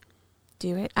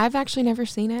 Do it. I've actually never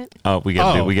seen it. Oh, we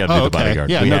got to do The okay.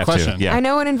 Bodyguard. Yeah, we no have question. To. Yeah. I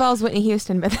know it involves Whitney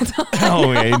Houston, but that's all.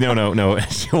 Oh, yeah, no.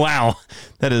 Wow.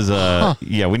 That is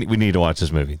yeah, we need to watch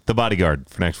this movie. The Bodyguard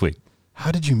for next week. How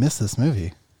did you miss this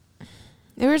movie?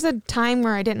 There was a time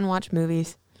where I didn't watch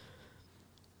movies.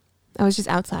 I was just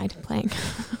outside playing.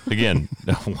 Again,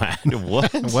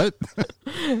 what? What?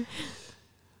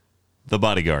 The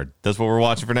Bodyguard. That's what we're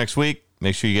watching for next week.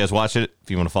 Make sure you guys watch it if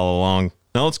you want to follow along.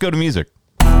 Now let's go to music.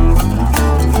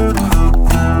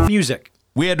 Music.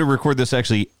 We had to record this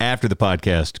actually after the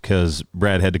podcast because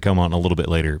Brad had to come on a little bit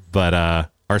later. But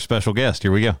our special guest,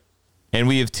 here we go. And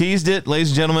we have teased it, ladies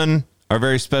and gentlemen. Our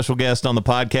very special guest on the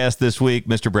podcast this week,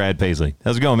 Mr. Brad Paisley.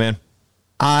 How's it going, man?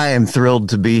 I am thrilled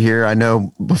to be here. I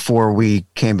know before we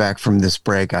came back from this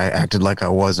break, I acted like I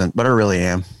wasn't, but I really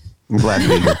am. I'm glad to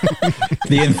be here.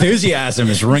 The enthusiasm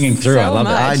is ringing through. I love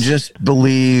it. I just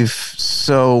believe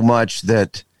so much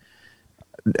that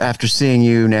after seeing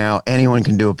you now, anyone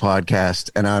can do a podcast,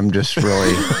 and I'm just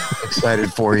really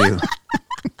excited for you.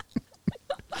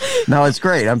 No, it's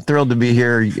great. I'm thrilled to be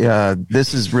here.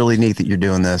 This is really neat that you're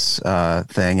doing this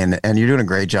thing, and you're doing a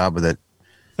great job with it.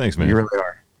 Thanks, man. You really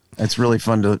are. It's really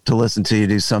fun to listen to you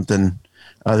do something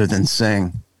other than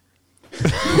sing.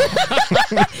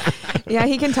 Yeah,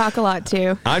 he can talk a lot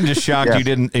too. I'm just shocked you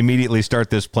didn't immediately start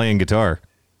this playing guitar.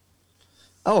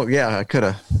 Oh, yeah, I could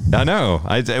have. I know.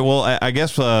 I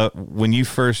guess when you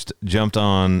first jumped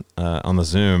on the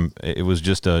Zoom, it was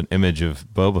just an image of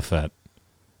Boba Fett.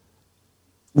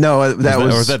 No, Or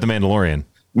was that The Mandalorian?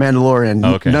 Mandalorian.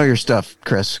 Okay. Know your stuff,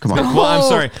 Chris. Come on. Well, I'm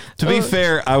sorry. To be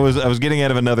fair, I was getting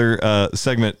out of another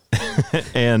segment,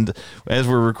 and as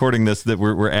we're recording this, that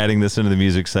we're adding this into the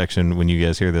music section when you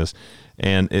guys hear this,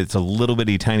 and it's a little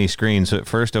bitty tiny screen. So at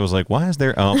first I was like, "Why is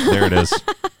there?" Oh, there it is.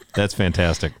 That's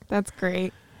fantastic. That's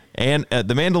great. And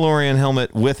the Mandalorian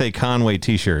helmet with a Conway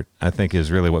T-shirt, I think,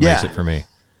 is really what makes it for me.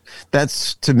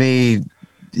 That's, to me,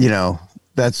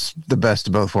 that's the best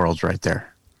of both worlds right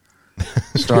there.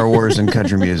 Star Wars and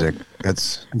country music.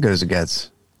 That's good as it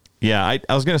gets. Yeah,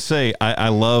 I was going to say, I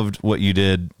loved what you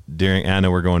did during, I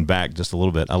know we're going back just a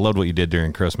little bit. I loved what you did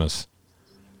during Christmas.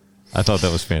 I thought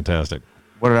that was fantastic.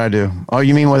 What did I do? Oh,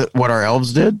 you mean what our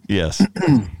elves did? Yes.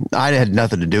 I had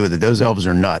nothing to do with it. Those elves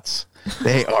are nuts.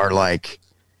 They are like,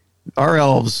 our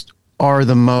elves are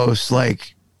the most,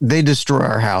 like, they destroy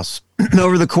our house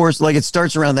over the course, like it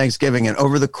starts around Thanksgiving, and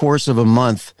over the course of a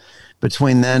month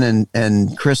between then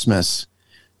and Christmas,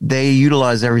 they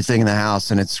utilize everything in the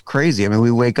house, and it's crazy. I mean,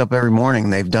 we wake up every morning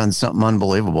and they've done something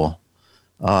unbelievable.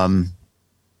 They're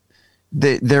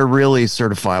really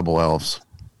certifiable elves.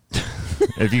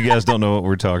 If you guys don't know what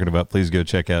we're talking about, please go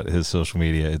check out his social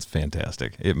media. It's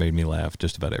fantastic. It made me laugh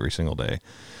just about every single day.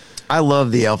 I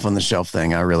love the elf on the shelf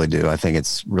thing. I really do. I think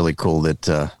it's really cool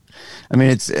that,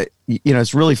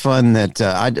 it's really fun that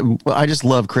I just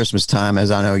love Christmas time,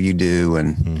 as I know you do.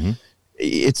 And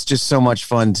it's just so much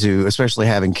fun to, especially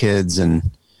having kids and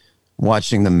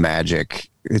watching the magic.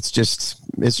 It's just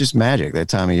magic that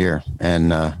time of year.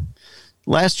 And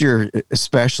last year,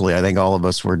 especially, I think all of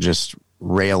us were just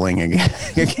railing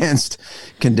against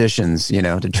conditions,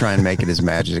 to try and make it as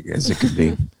magic as it could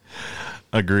be.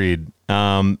 Agreed.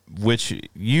 Which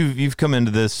you've come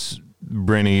into this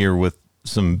brand new year with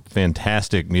some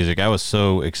fantastic music. I was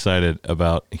so excited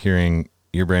about hearing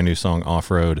your brand new song Off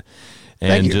Road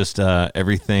and just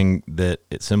everything that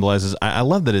it symbolizes. I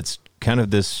love that it's kind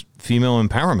of this female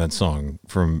empowerment song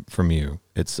from you.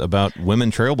 It's about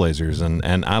women trailblazers,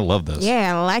 and I love this.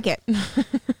 Yeah, I like it.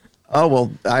 Oh,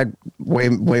 well, I'm way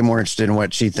more interested in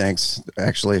what she thinks,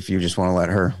 actually, if you just want to let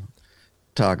her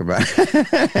talk about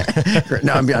it.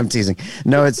 No, I'm teasing.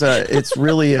 No, it's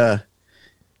really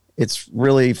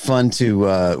fun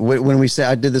to, when we say,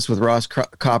 I did this with Ross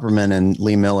Copperman and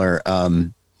Lee Miller.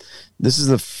 This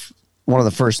is one of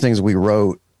the first things we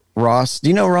wrote. Ross, do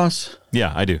you know Ross?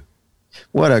 Yeah, I do.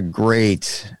 What a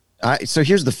great, so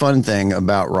here's the fun thing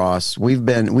about Ross. We've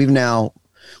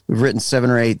written 7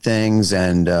 or 8 things,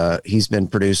 and he's been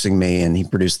producing me, and he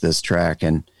produced this track,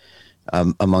 and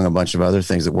among a bunch of other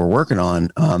things that we're working on.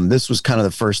 This was kind of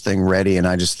the first thing ready, and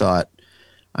I just thought,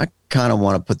 I kind of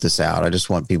want to put this out. I just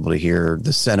want people to hear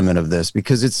the sentiment of this,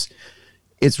 because it's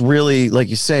really, like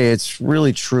you say, it's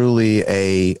really truly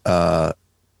a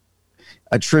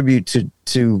tribute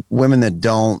to women that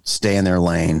don't stay in their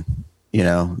lane,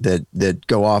 that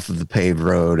go off of the paved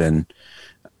road, and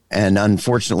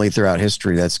unfortunately throughout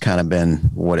history, that's kind of been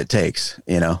what it takes,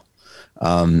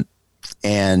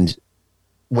 and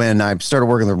when I started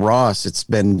working with Ross, it's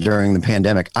been during the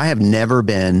pandemic.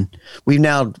 We've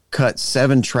now cut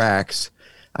 7 tracks.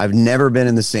 I've never been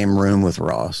in the same room with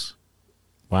Ross.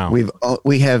 Wow.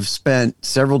 We have spent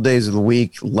several days of the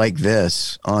week like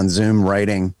this on Zoom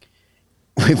writing.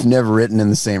 We've never written in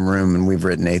the same room, and we've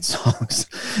written 8 songs.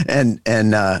 And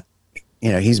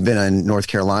he's been in North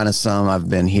Carolina some. I've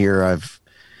been here. I've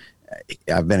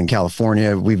been in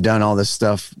California. We've done all this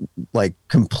stuff like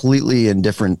completely in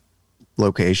different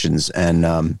locations, and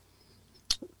I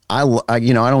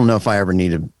don't know if I ever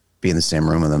need to be in the same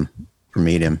room with him or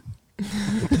meet him.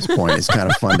 At this point, it's kind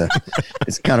of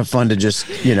fun to just,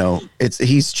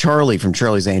 he's Charlie from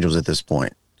Charlie's Angels at this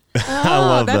point. I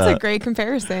love that's that. a great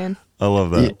comparison. I love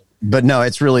that. Yeah, but no,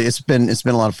 it's been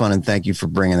a lot of fun, and thank you for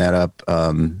bringing that up.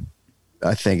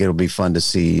 I think it'll be fun to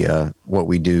see what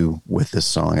we do with this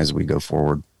song as we go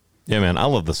forward. Yeah, man, I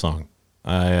love the song.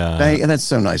 And that's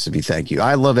so nice of you. Thank you.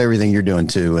 I love everything you're doing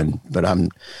too, but I'm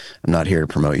not here to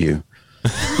promote you.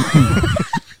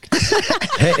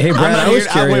 Hey, Brad, I was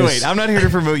curious. Wait. I'm not here to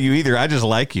promote you either. I just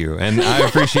like you, and I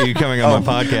appreciate you coming on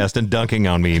my podcast and dunking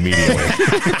on me immediately.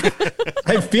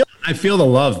 I feel the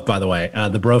love, by the way,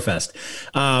 the Brofest.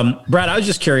 Brad, I was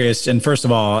just curious, and first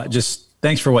of all, just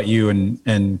thanks for what you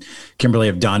and Kimberly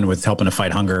have done with helping to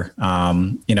fight hunger,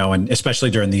 and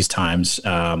especially during these times,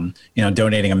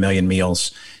 donating 1 million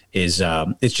meals is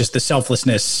it's just the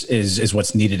selflessness is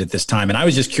what's needed at this time. And I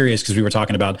was just curious, because we were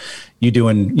talking about you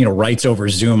doing, writes over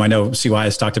Zoom. I know CY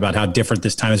has talked about how different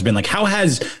this time has been. Like, how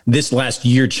has this last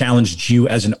year challenged you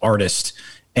as an artist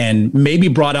and maybe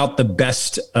brought out the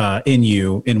best in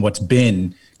you in what's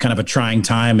been kind of a trying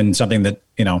time and something that,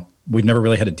 we've never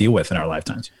really had to deal with in our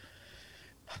lifetimes?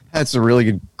 That's a really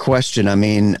good question. I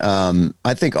mean,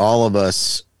 I think all of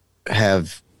us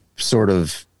have sort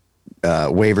of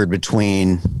wavered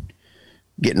between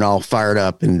getting all fired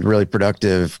up and really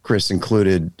productive, Chris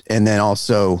included, and then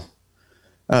also,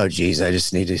 oh, geez, I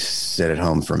just need to sit at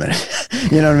home for a minute.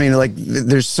 You know what I mean? Like,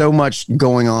 there's so much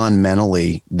going on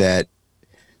mentally that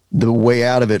the way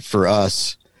out of it for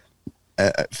us,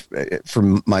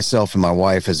 for myself and my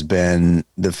wife, has been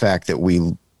the fact that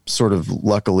we sort of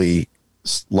luckily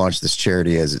launched this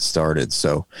charity as it started.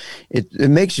 So it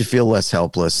makes you feel less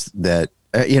helpless that,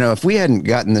 if we hadn't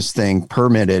gotten this thing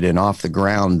permitted and off the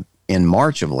ground in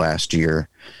March of last year,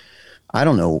 I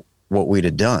don't know what we'd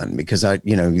have done, because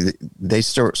they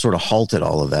sort of halted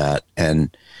all of that.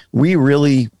 And we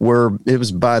really were, it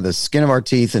was by the skin of our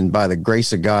teeth and by the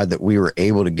grace of God that we were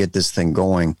able to get this thing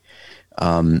going.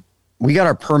 We got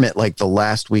our permit like the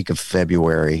last week of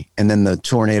February, and then the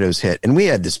tornadoes hit, and we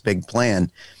had this big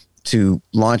plan to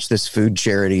launch this food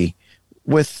charity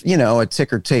with, a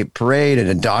ticker tape parade and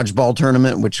a dodgeball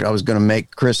tournament, which I was going to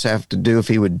make Chris have to do if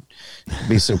he would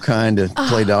be so kind to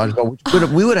play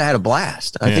dodgeball. We would have had a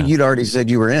blast. I think you'd already said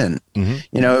you were in.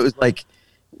 Mm-hmm. It was like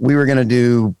we were going to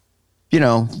do,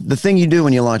 the thing you do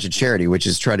when you launch a charity, which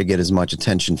is try to get as much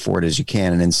attention for it as you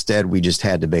can. And instead, we just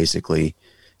had to basically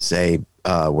say,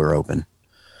 we're open.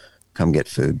 Come get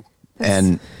food.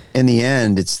 And in the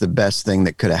end, it's the best thing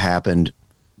that could have happened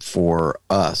for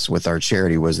us with our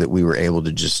charity, was that we were able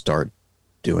to just start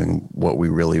doing what we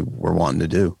really were wanting to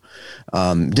do,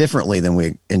 differently than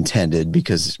we intended,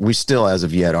 because we still, as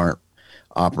of yet, aren't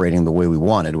operating the way we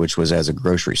wanted, which was as a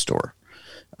grocery store.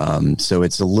 So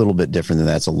it's a little bit different than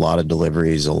that. It's a lot of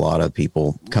deliveries. A lot of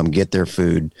people come get their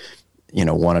food,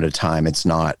 one at a time. It's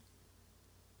not,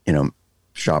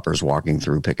 shoppers walking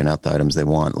through, picking out the items they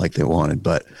want like they wanted.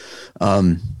 But,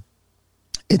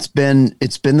 it's been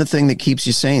the thing that keeps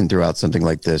you sane throughout something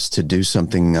like this, to do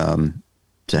something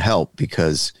to help,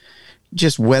 because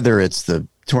just whether it's the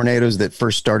tornadoes that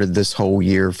first started this whole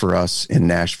year for us in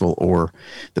Nashville, or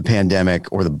the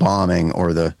pandemic, or the bombing,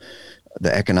 or the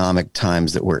economic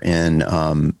times that we're in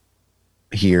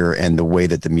here, and the way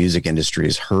that the music industry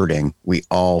is hurting, we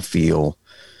all feel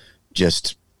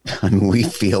we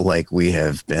feel like we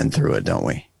have been through it, don't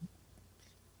we?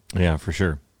 Yeah, for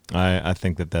sure. I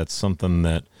think that's something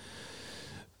that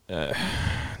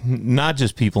not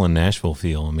just people in Nashville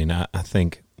feel. I mean, I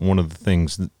think one of the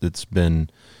things that's been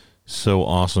so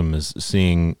awesome is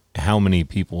seeing how many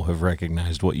people have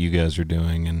recognized what you guys are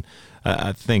doing. And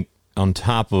I think on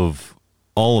top of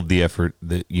all of the effort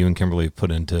that you and Kimberly have put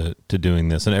into doing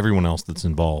this, and everyone else that's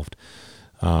involved,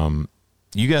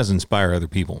 you guys inspire other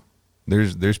people.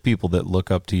 There's people that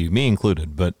look up to you, me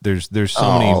included, but there's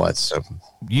so many. That's so.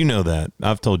 That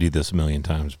I've told you this a million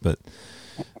times, but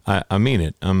I mean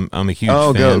it. I'm a huge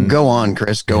fan. Go on,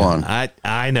 Chris. Go on.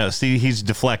 I know. See, he's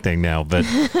deflecting now, but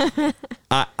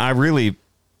I really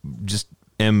just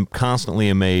am constantly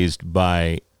amazed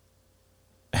by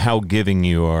how giving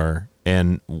you are,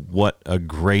 and what a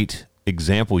great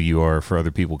example you are for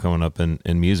other people coming up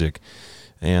in music.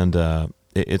 And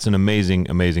it's an amazing,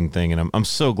 amazing thing. And I'm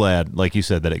so glad, like you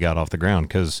said, that it got off the ground,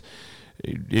 because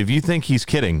if you think he's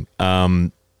kidding,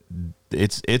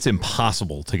 it's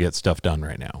impossible to get stuff done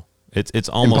right now. It's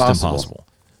almost impossible.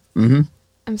 Mm-hmm.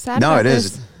 I'm sad. No, it is.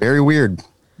 It's very weird.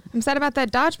 I'm sad about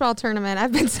that dodgeball tournament.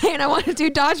 I've been saying I want to do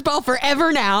dodgeball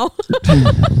forever now.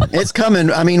 It's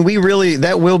coming. I mean,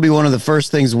 that will be one of the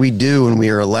first things we do when we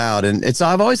are allowed. And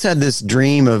I've always had this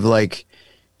dream of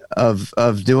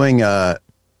of doing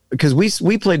because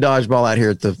we play dodgeball out here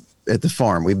at the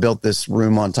farm. We built this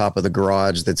room on top of the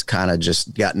garage that's kind of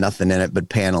just got nothing in it but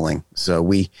paneling. So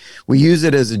we use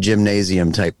it as a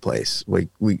gymnasium type place. We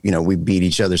beat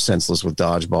each other senseless with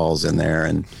dodgeballs in there,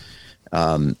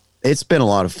 and it's been a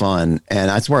lot of fun. And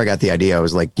that's where I got the idea. I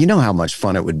was like, how much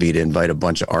fun it would be to invite a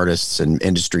bunch of artists and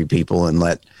industry people and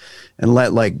let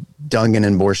like Dungan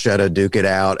and Borchetta duke it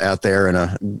out there in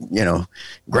a,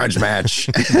 grudge match.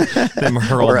 Them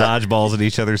hurl dodgeballs at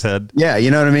each other's head. Yeah.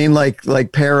 You know what I mean?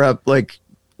 Like pair up, like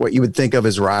what you would think of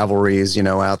as rivalries,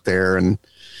 out there and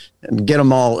get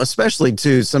them all, especially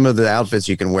too, some of the outfits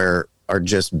you can wear are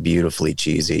just beautifully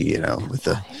cheesy, with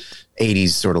the 80s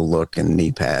sort of look and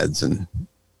knee pads and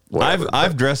whatever.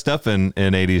 I've dressed up in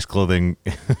 80s clothing.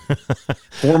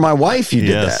 For my wife, you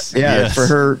did that. Yeah, yes. For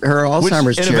her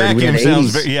Alzheimer's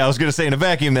charity. I was going to say in a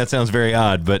vacuum that sounds very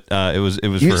odd, but it was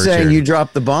you for her saying charity. You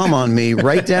dropped the bomb on me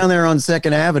right down there on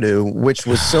 2nd Avenue, which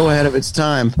was so ahead of its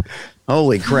time.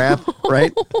 Holy crap,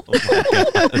 right?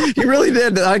 You really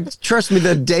did. Trust me,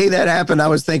 the day that happened, I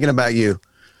was thinking about you.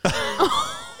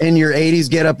 In your 80s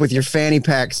get up with your fanny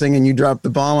pack singing You Dropped the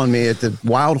Bomb on Me at the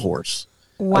Wild Horse.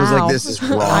 Wow. I was like, this is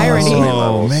wrong. Irony.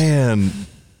 Oh man.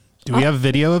 Do we have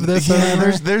video of this? Yeah,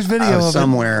 there's video of it.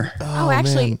 Somewhere. Oh,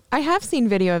 actually, man. I have seen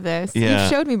video of this. Yeah. You've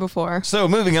showed me before. So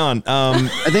moving on.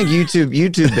 I think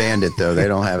YouTube banned it though. They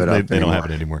don't have it up. They don't have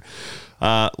it anymore.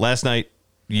 Last night,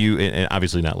 and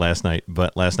obviously not last night,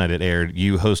 but last night it aired.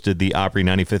 You hosted the Opry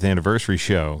 95th anniversary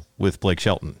show with Blake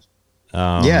Shelton.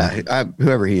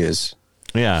 Whoever he is.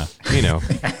 Yeah, you know.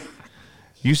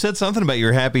 You said something about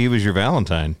you're happy he was your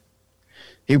Valentine.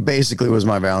 He basically was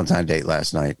my Valentine date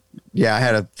last night. Yeah, I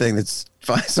had a thing that's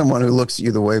find someone who looks at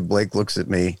you the way Blake looks at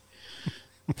me.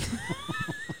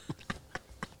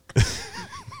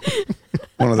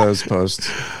 One of those posts.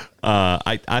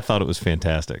 I thought it was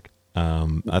fantastic. I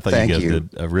thought Thank you guys you. did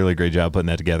a really great job putting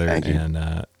that together. Thank you.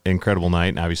 And incredible night.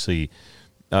 And obviously,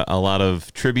 a lot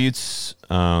of tributes.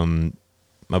 My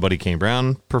buddy Kane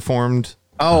Brown performed.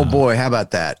 Oh boy, how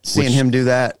about that? Seeing him do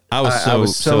that. I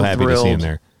was so happy to see him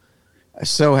there.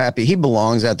 So happy. He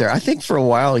belongs out there. I think for a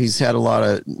while he's had a lot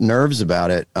of nerves about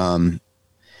it.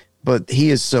 But he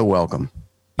is so welcome.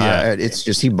 Yeah. It's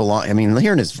just he belongs. I mean,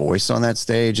 hearing his voice on that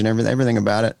stage and everything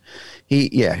about it. He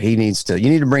needs to.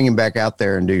 You need to bring him back out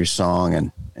there and do your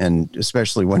song, and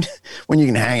especially when you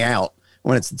can hang out,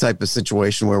 when it's the type of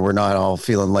situation where we're not all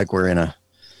feeling like we're in a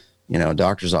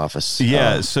doctor's office.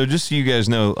 Yeah. So just so you guys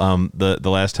know,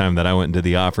 the last time that I went into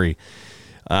the Opry,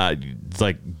 it's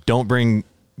like don't bring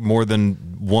more than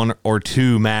one or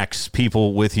two max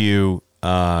people with you.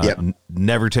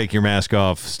 Never take your mask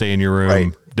off. Stay in your room.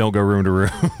 Right. Don't go room to room.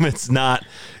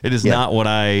 It is not what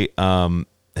I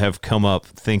have come up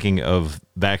thinking of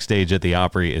backstage at the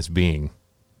Opry as being.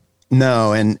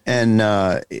 No, and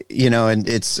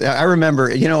it's. I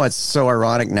remember. What's so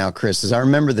ironic now, Chris, is I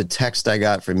remember the text I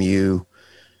got from you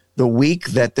the week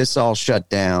that this all shut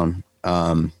down.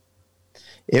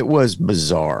 It was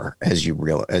bizarre, as you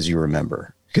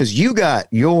remember, because you got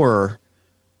your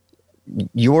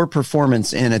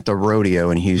performance in at the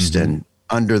rodeo in Houston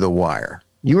under the wire.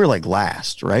 You were like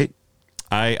last, right?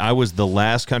 I was the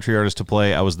last country artist to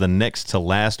play. I was the next to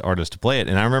last artist to play it,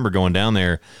 and I remember going down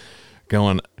there.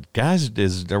 Going, guys,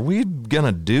 are we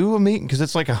gonna do a meet? Because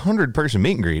it's like 100-person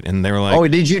meet and greet, and they were like, "Oh,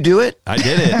 did you do it?" I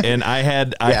did it, and I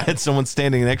had someone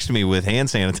standing next to me with hand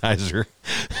sanitizer,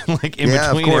 like in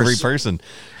between every person.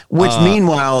 Which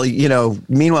meanwhile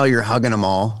you're hugging them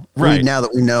all. Right. Now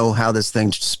that we know how this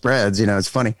thing spreads, it's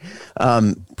funny.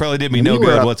 Probably did me no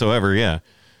good whatsoever. Yeah.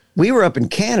 We were up in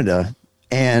Canada,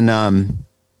 and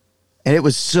it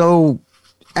was so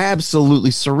absolutely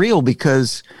surreal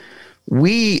because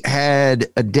we had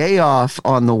a day off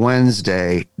on the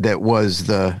Wednesday that was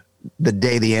the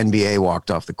day the NBA walked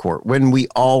off the court, when we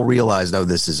all realized, oh,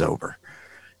 this is over.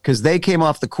 Because they came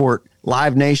off the court,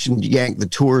 Live Nation yanked the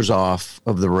tours off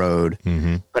of the road.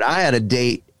 Mm-hmm. But I had a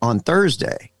date on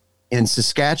Thursday in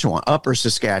Saskatchewan, Upper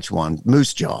Saskatchewan,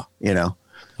 Moose Jaw,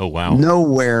 Oh, wow.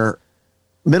 Nowhere,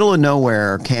 middle of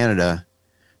nowhere, Canada,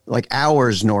 like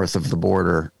hours north of the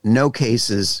border, no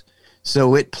cases.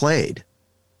 So it played.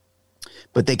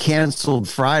 But they canceled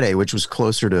Friday, which was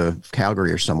closer to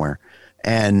Calgary or somewhere.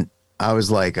 And I was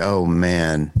like, oh,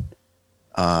 man,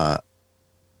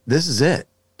 this is it.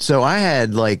 So I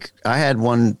had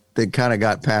one that kind of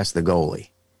got past the goalie.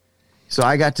 So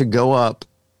I got to go up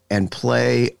and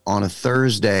play on a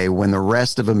Thursday when the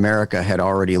rest of America had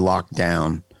already locked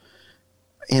down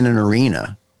in an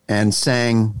arena and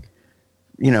sang,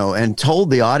 and told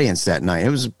the audience that night. It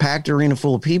was a packed arena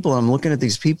full of people. I'm looking at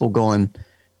these people going,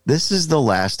 this is the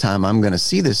last time I'm going to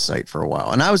see this site for a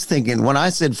while. And I was thinking, when I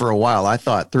said for a while, I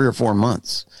thought 3 or 4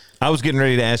 months. I was getting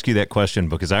ready to ask you that question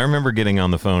because I remember getting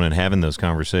on the phone and having those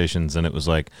conversations, and it was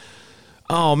like,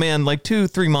 oh man, like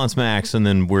 2-3 months max, and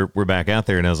then we're back out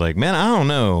there. And I was like, man, I don't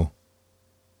know.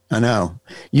 I know.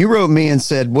 You wrote me and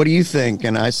said, what do you think?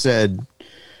 And I said,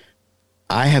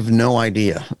 I have no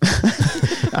idea.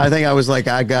 I think I was like,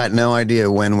 I got no idea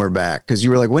when we're back. Because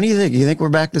you were like, when do you think? You think we're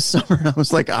back this summer? And I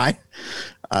was like, I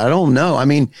don't know. I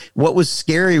mean, what was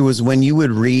scary was when you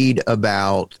would read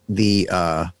about the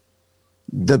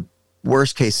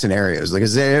worst case scenarios. Like,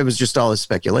 it was just all this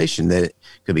speculation that it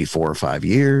could be 4 or 5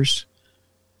 years,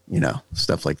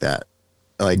 stuff like that.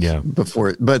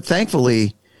 Before. But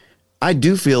thankfully, I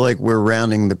do feel like we're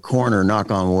rounding the corner,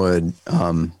 knock on wood,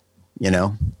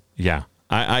 Yeah.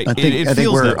 I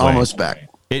think we're almost back.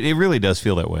 It really does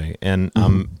feel that way. And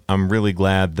I'm really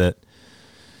glad that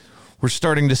we're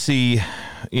starting to see,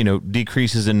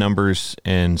 decreases in numbers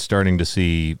and starting to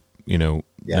see,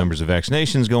 numbers of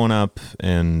vaccinations going up.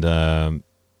 And I'm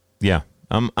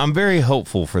very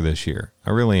hopeful for this year. I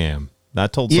really am. I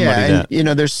told somebody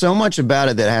that. There's so much about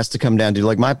it that has to come down to,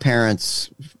 like, my parents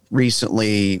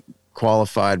recently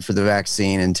qualified for the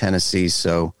vaccine in Tennessee.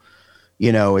 So,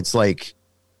 you know, it's like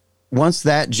once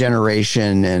that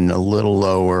generation and a little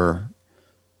lower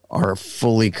are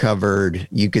fully covered,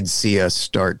 you could see us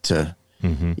start to,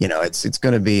 you know, it's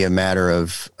going to be a matter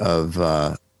of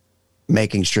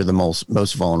making sure the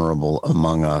most vulnerable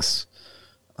among us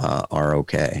are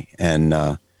okay. And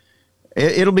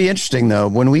it'll be interesting though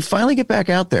when we finally get back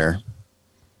out there.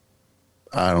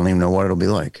 I don't even know what it'll be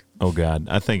like. Oh God,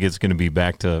 I think it's going to be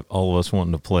back to all of us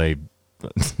wanting to play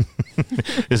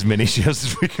as many shows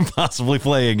as we can possibly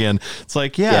play again. It's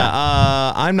like,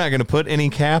 I'm not going to put any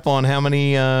cap on how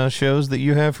many shows that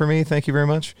you have for me. Thank you very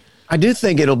much. I do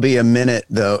think it'll be a minute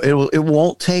though. It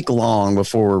won't take long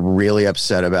before we're really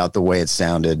upset about the way it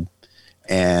sounded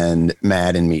and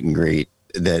mad in meet and greet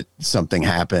that something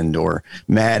happened, or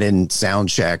mad in sound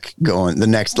check going the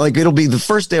next, like it'll be the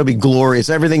first day will be glorious.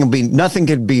 Everything will be, nothing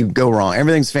could go wrong.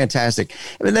 Everything's fantastic.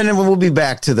 And then we'll be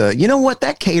back to the, you know what,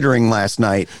 that catering last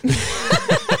night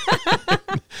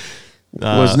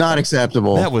was not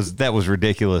acceptable. That was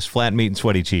ridiculous. Flat meat and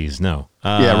sweaty cheese. No.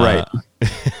 Yeah, right.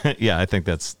 Yeah, I think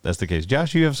that's the case.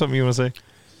 Josh, you have something you want to say?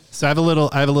 So I have a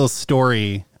little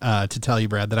story to tell you,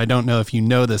 Brad, that I don't know if you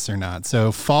know this or not.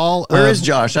 So Where is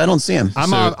Josh? I don't see him.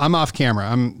 I'm off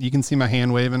camera. You can see my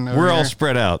hand waving. We're all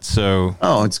spread out. So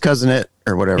it's cousin it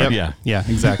or whatever. Yep. Yeah,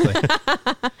 exactly.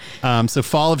 So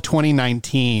fall of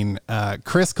 2019,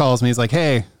 Chris calls me. He's like,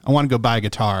 "Hey, I want to go buy a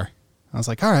guitar." I was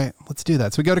like, "All right, let's do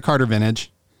that." So we go to Carter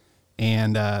Vintage,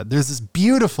 and there's this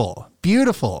beautiful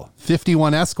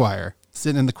 51 Esquire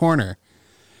sitting in the corner.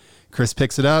 Chris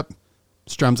picks it up,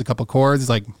 strums a couple chords. He's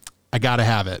like, "I gotta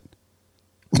have it."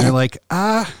 And they're like,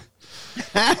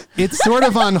 it's sort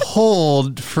of on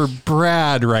hold for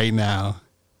Brad right now.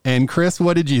 And Chris,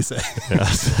 what did you say? Yeah, I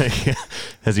was like,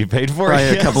 has he paid for Probably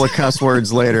it? a couple of cuss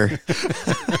words later.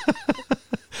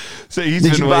 So he's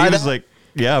Did been you buy he was that? like,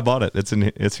 yeah, I bought it. It's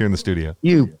here in the studio.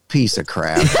 You piece of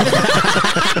crap.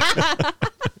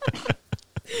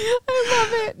 I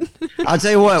love it. I'll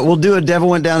tell you what, we'll do a Devil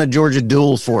Went Down to Georgia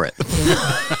duel for it.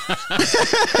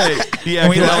 Hey, yeah, Can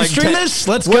we can I, live like, stream this?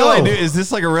 Let's what do go. I do? Is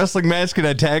this like a wrestling match? Can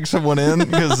I tag someone in?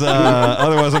 Because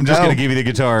otherwise, I'm just No. going to give you the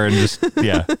guitar and just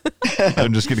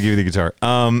I'm just going to give you the guitar.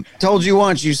 Told you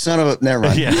once, you son of a. Never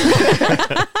mind.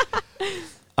 Yeah.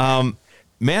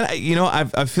 Man,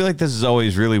 I feel like this is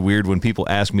always really weird when people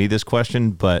ask me this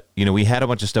question, but, we had a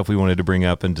bunch of stuff we wanted to bring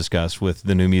up and discuss with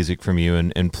the new music from you.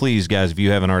 And please, guys, if you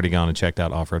haven't already gone and checked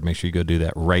out Off-Road, make sure you go do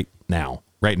that right now.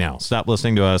 Right now. Stop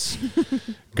listening to us.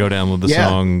 Go download the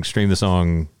song, stream the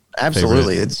song.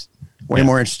 Absolutely. favorite. It's way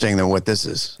more interesting than what this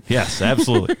is. Yes,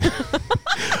 absolutely.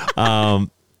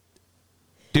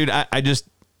 Dude, I just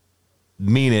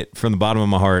mean it from the bottom of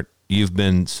my heart. You've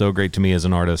been so great to me as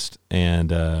an artist,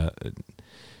 and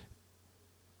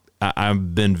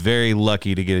I've been very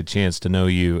lucky to get a chance to know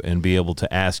you and be able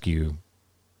to ask you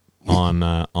on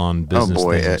business. Oh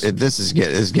boy, things. this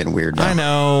is getting weird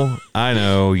now. I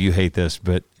know you hate this,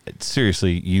 but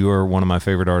seriously, you are one of my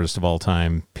favorite artists of all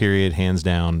time, period, hands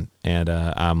down. And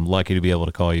I'm lucky to be able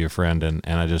to call you a friend. And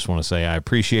I just want to say I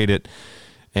appreciate it.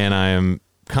 And I am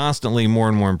constantly more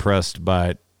and more impressed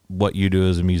by what you do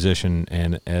as a musician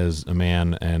and as a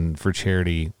man and for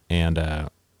charity. And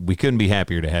we couldn't be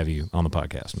happier to have you on the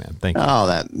podcast, man. Thank you. Oh,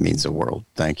 that means the world.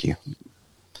 Thank you.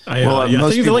 I Well, think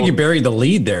most you feel like people- you buried the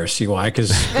lead there, CY,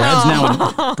 because Brad's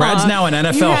now an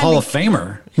NFL Hall of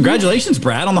Famer. Congratulations,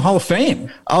 Brad, on the Hall of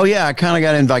Fame. Oh yeah, I kind of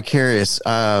got in vicarious,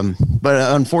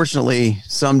 but unfortunately,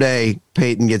 someday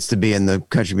Peyton gets to be in the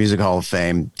Country Music Hall of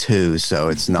Fame too. So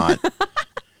it's not,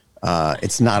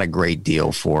 it's not a great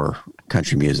deal for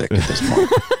country music at this point.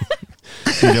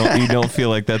 You don't feel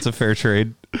like that's a fair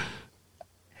trade?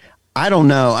 I don't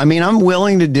know. I mean, I'm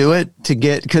willing to do it to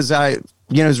get because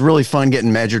it's really fun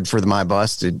getting measured for my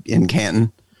bust in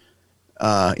Canton.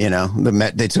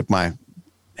 They took my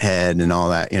head and all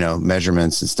that,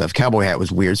 measurements and stuff. Cowboy hat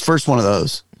was weird. It's the first one of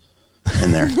those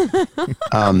in there.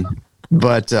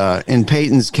 But in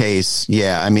Peyton's case,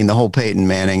 yeah, I mean, the whole Peyton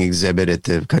Manning exhibit at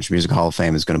the Country Music Hall of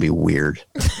Fame is going to be weird.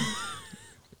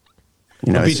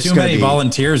 There'll be too many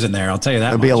volunteers in there. I'll tell you that.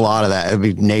 There'll be a lot of that. It'll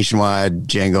be nationwide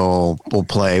jingle will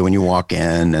play when you walk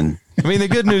in, and I mean, the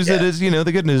good news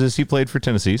is he played for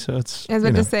Tennessee, so it's. I was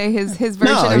about to say his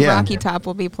version of Rocky Top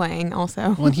will be playing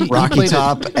also. Well, Rocky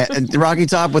Top, Rocky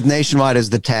Top with nationwide as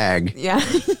the tag. Yeah.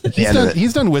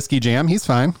 He's done Whiskey Jam. He's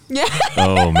fine. Yeah.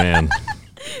 Oh man.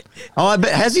 Oh, I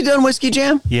bet. Has he done Whiskey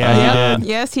Jam? Yeah, he did.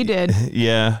 Yes, he did.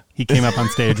 Yeah. He came up on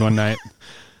stage one night.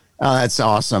 Oh, that's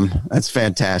awesome. That's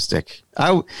fantastic.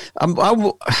 Wouldn't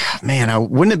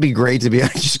it be great to be able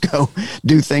to just go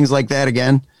do things like that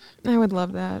again? I would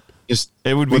love that. Just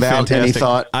It would be without fantastic. any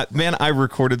thought. Man, I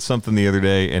recorded something the other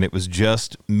day, and it was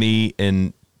just me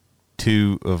and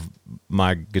two of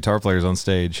my guitar players on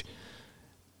stage,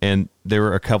 and there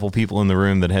were a couple people in the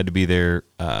room that had to be there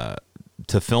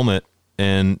to film it.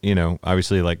 And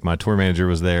obviously, like my tour manager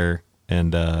was there,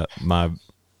 and my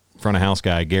front of house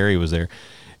guy Gary was there.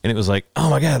 And it was like, oh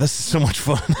my God, this is so much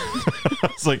fun.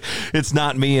 It's like, it's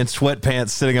not me in sweatpants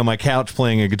sitting on my couch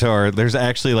playing a guitar. There's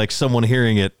actually like someone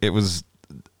hearing it. It was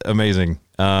amazing.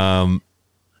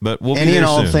 But we'll be Any there and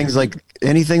all soon. things, like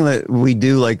anything that we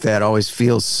do like that always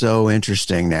feels so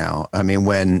interesting now. I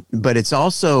mean, but it's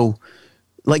also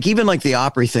like, even like the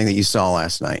Opry thing that you saw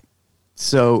last night.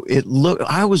 So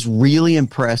I was really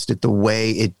impressed at the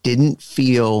way it didn't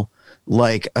feel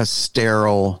like a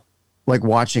sterile, like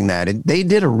watching that. They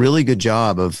did a really good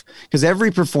job because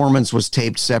every performance was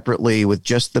taped separately with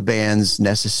just the bands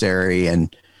necessary.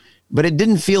 But it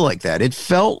didn't feel like that. It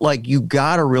felt like you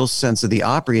got a real sense of the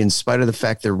Opry in spite of the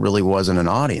fact there really wasn't an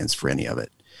audience for any of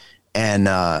it.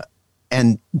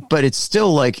 But it's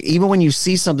still like, even when you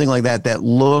see something like that, that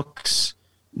looks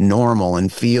normal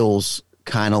and feels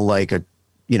kind of like a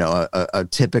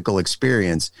typical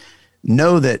experience,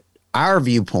 know that our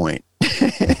viewpoint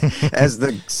as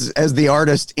the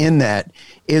artist in that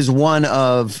is one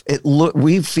of it.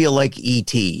 We feel like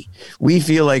E.T. We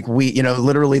feel like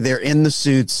literally they're in the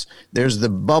suits. There's the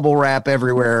bubble wrap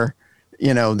everywhere.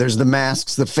 There's the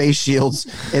masks, the face shields.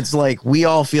 It's like we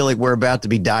all feel like we're about to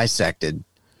be dissected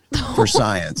for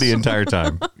science the entire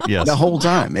time. Yes. the whole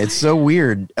time. It's so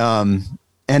weird. And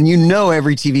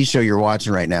every TV show you're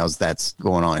watching right now that's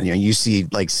going on. You see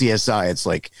like CSI. It's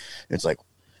like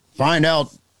find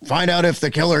out if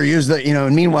the killer used the,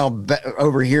 and meanwhile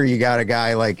over here you got a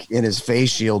guy like in his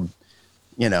face shield,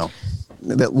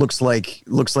 that looks like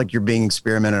you're being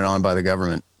experimented on by the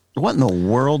government. What in the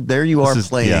world? There you are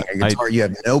playing a guitar you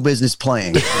have no business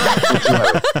playing.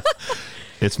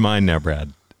 It's mine now,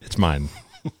 Brad. It's mine.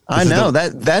 I know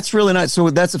that's really nice. So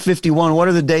that's a 51. What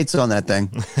are the dates on that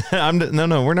thing?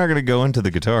 No, we're not going to go into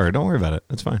the guitar. Don't worry about it.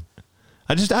 It's fine.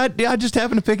 I just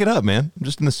happened to pick it up, man. I'm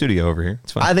just in the studio over here.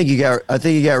 It's fine. I think you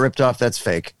got ripped off. That's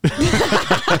fake.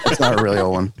 It's not a really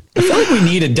old one. I feel like we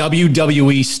need a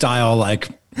WWE style like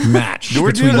match.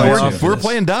 We're between the two. we're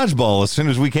playing dodgeball as soon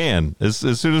as we can, as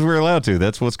soon as we're allowed to.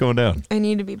 That's what's going down. I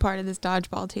need to be part of this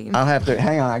dodgeball team. I'll have to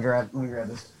hang on. Let me grab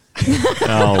this.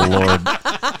 Oh Lord,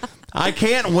 I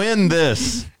can't win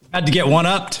this. Had to get one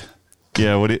upped.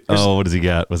 Yeah. What does he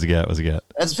got? What's he got?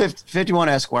 That's 51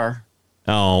 Esquire.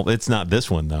 Oh, it's not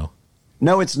this one though.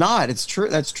 No, it's not. It's true.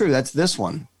 That's true. That's this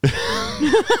one.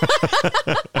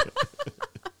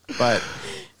 But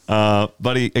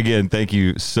buddy, again, thank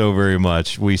you so very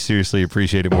much. We seriously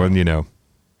appreciate it more than you know.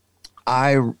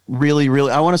 I really,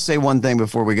 I want to say one thing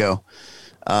before we go.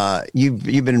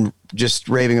 You've been just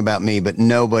raving about me, but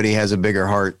nobody has a bigger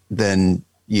heart than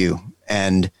you,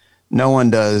 and no one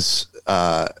does.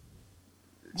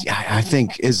 I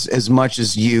think as much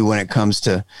as you when it comes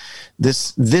to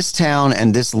this town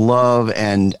and this love,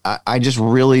 and I just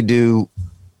really do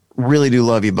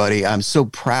love you, buddy. I'm so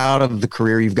proud of the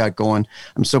career you've got going.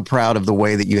 I'm so proud of the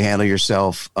way that you handle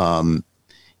yourself. And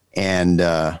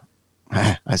I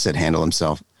said handle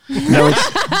himself. No,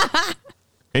 it's.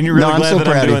 And you're really No, I'm glad so that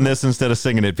proud I'm of doing you. this instead of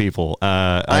singing at people.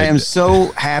 I am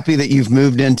so happy that you've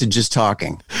moved into just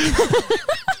talking.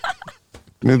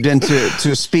 Moved into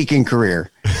a speaking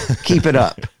career. Keep it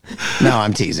up. No,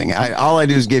 I'm teasing. All I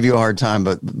do is give you a hard time,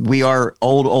 but we are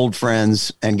old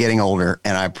friends and getting older,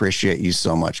 and I appreciate you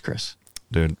so much, Chris.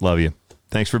 Dude, love you.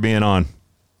 Thanks for being on.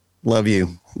 Love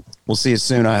you. We'll see you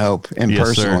soon, I hope, in Yes,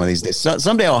 person sir. one of these days.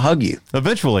 Someday I'll hug you.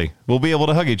 Eventually, we'll be able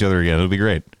to hug each other again. It'll be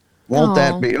great. Won't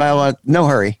that be? No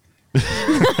hurry.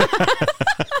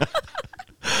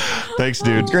 Thanks,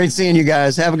 dude. It's great seeing you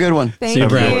guys. Have a good one. Thank See you, you.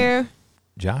 Brad.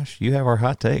 Josh, you have our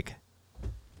hot take.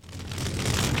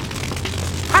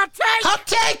 Hot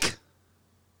take.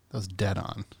 That was dead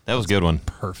on. That was a good one.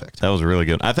 Perfect. That was really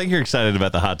good. I think you're excited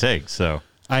about the hot take. So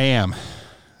I am.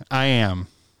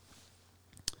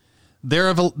 There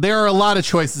are a lot of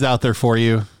choices out there for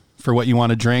you for what you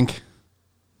want to drink,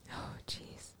 Oh,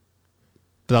 jeez.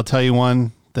 but I'll tell you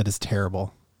one that is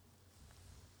terrible,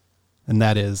 and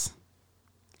that is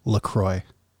LaCroix.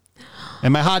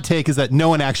 And my hot take is that no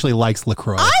one actually likes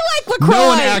LaCroix. I like LaCroix. No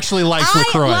one actually likes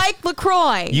LaCroix. I like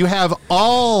LaCroix. You have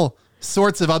all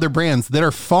sorts of other brands that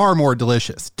are far more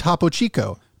delicious. Topo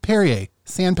Chico, Perrier,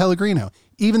 San Pellegrino,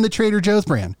 even the Trader Joe's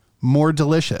brand, more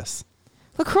delicious.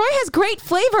 LaCroix has great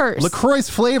flavors. LaCroix's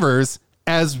flavors,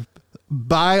 as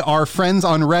by our friends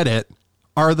on Reddit,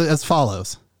 are as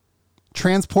follows.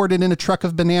 Transported in a truck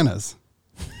of bananas.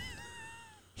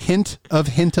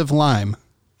 Hint of lime.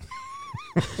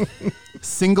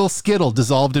 Single Skittle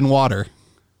dissolved in water.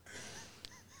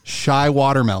 Shy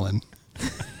watermelon.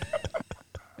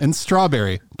 And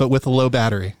strawberry, but with a low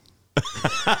battery.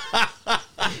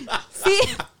 See,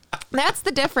 that's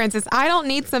the difference. Is I don't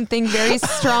need something very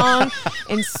strong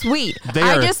and sweet.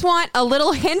 I just want a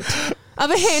little hint of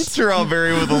a hint.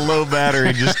 Strawberry with a low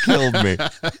battery just killed me.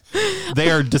 They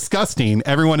are disgusting.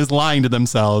 Everyone is lying to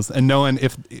themselves, and no one,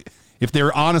 if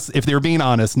they're honest, if they're being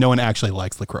honest, no one actually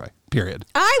likes LaCroix. Period.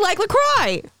 I like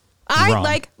LaCroix. I Wrong.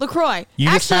 like LaCroix. You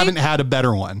just haven't had a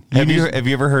better one. Have you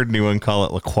ever heard anyone call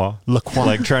it LaCroix? LaCroix.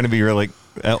 Like trying to be really,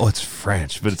 oh, it's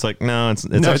French, but it's like, no, it's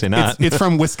actually not. It's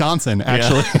from Wisconsin,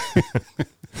 actually.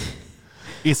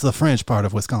 It's the French part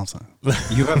of Wisconsin.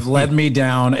 You have led me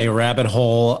down a rabbit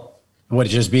hole,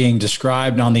 which is being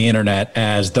described on the internet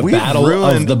as the battle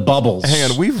of the bubbles. Hang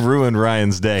on, we've ruined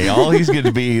Ryan's day. All he's going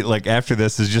to be like after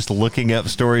this is just looking up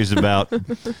stories about.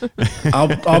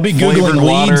 I'll be Googling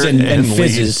leads and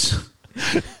fizzes.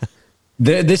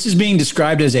 This is being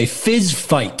described as a fizz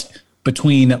fight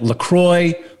between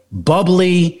LaCroix,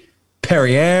 Bubbly,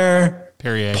 Perrier,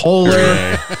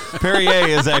 Polar. Perrier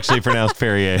is actually pronounced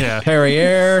Perrier. Yeah.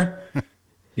 Perrier.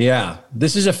 Yeah,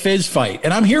 this is a fizz fight,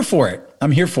 and I'm here for it.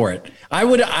 I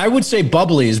would say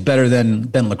Bubbly is better than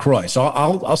LaCroix, so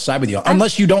I'll side with you,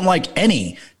 unless you don't like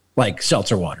any like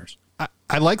seltzer waters.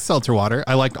 I like seltzer water.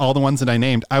 I liked all the ones that I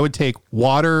named. I would take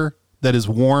water that is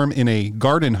warm in a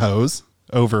garden hose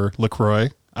over LaCroix.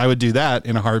 I would do that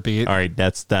in a heartbeat. All right,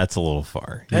 that's a little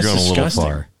far. You're That's going disgusting. a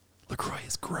little far. LaCroix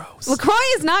is gross. LaCroix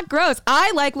is not gross.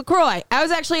 I like LaCroix. I was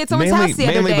actually at someone's house the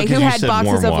other day because who you had said boxes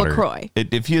warm of water. LaCroix.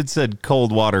 If you had said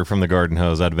cold water from the garden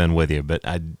hose, I'd have been with you. But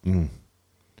That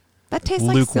tastes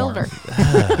like Lukewarm. silver.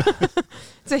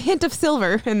 It's a hint of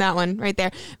silver in that one right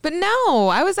there. But no,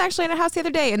 I was actually at a house the other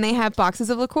day and they have boxes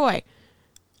of LaCroix.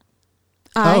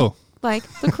 I like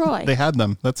LaCroix. They had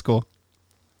them. That's cool.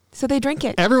 So they drink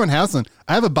it. Everyone has them.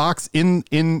 I have a box in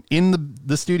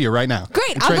the studio right now.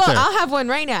 Great. It's right there. I'll have one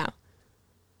right now.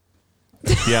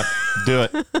 yep, do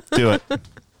it.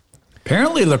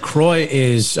 Apparently, LaCroix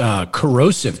is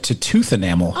corrosive to tooth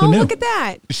enamel. Who Oh, knew? look at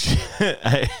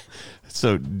that.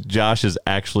 So Josh is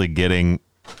actually getting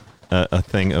a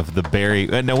thing of the berry.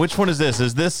 Now, which one is this?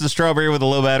 Is this the strawberry with a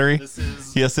low battery? This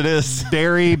is Yes, it is.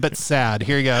 berry, but sad.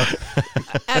 Here you go.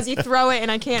 As you throw it and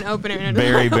I can't open it.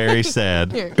 Very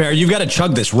sad. Here. Bear, you've got to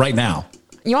chug this right now.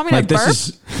 You want me Like to burp? this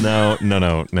is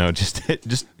No. Just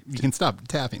You can stop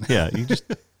tapping. yeah. You just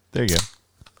there you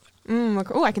go.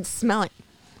 Oh, I can smell it.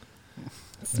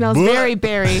 It smells very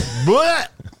berry.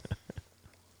 What?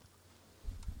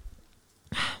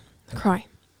 LaCroix.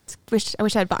 I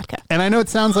wish I had vodka. And I know it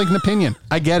sounds like an opinion.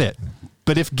 I get it.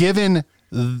 But if given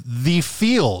the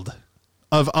field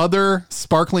of other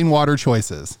sparkling water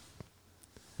choices,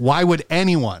 why would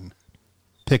anyone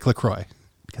pick LaCroix?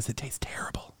 Because it tastes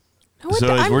terrible. No,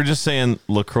 So we're just saying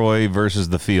LaCroix versus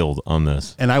the field on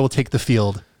this. And I will take the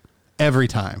field every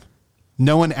time.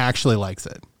 No one actually likes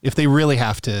it. If they really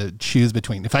have to choose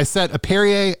between. If I set a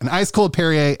Perrier, an ice cold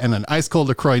Perrier, and an ice cold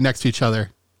LaCroix next to each other,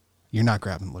 you're not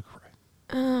grabbing LaCroix.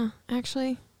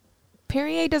 Actually,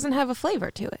 Perrier doesn't have a flavor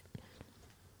to it.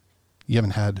 You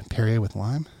haven't had Perrier with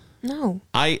lime? No.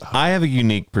 I have a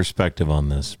unique perspective on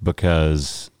this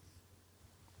because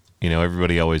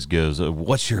everybody always goes,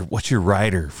 what's your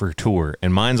rider for a tour?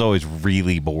 And mine's always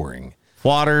really boring.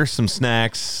 Water, some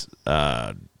snacks,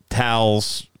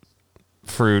 towels,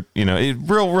 fruit,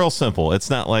 real simple. It's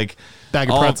not like Bag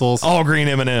of pretzels. all green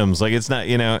M&Ms. Like it's not,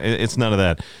 it's none of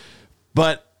that.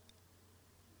 But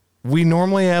we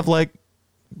normally have like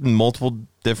multiple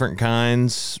different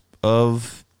kinds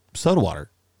of soda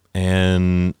water.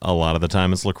 And a lot of the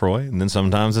time it's LaCroix, and then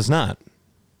sometimes it's not.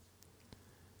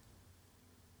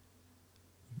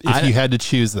 If you had to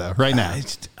choose, though, right now.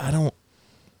 I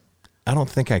don't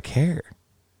think I care.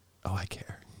 Oh, I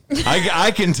care.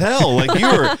 I can tell. Like you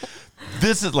were.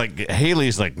 This is like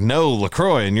Haley's like no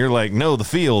LaCroix, and you're like no the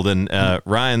field, and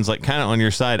Ryan's like kind of on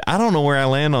your side. I don't know where I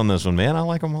land on this one, man. I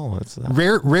like them all. It's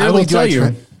Rarely do I do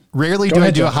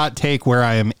a Josh. hot take where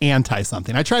I am anti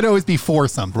something. I try to always be for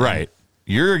something. right.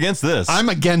 You're against this. I'm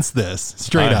against this,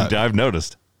 straight up. I've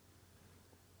noticed.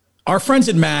 Our friends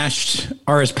at Mashed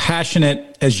are as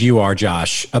passionate as you are,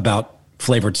 Josh, about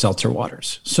flavored seltzer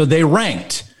waters. So they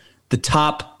ranked the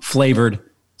top flavored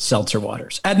seltzer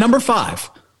waters. At number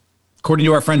 5, according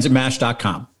to our friends at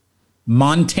Mashed.com,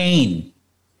 Montaigne.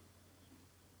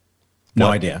 No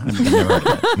What? idea. I've never heard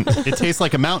of that. It tastes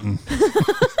like a mountain.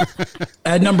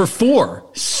 At number 4,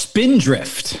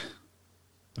 Spindrift.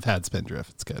 I've had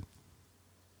Spindrift. It's good.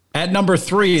 At number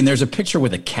 3, and there's a picture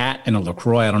with a cat and a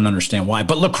LaCroix. I don't understand why,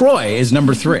 but LaCroix is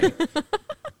number 3.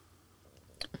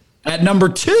 At number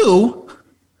 2,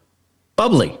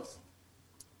 bubbly.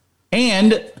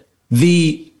 And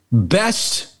the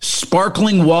best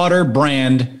sparkling water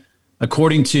brand,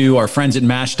 according to our friends at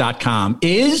MASH.com,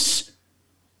 is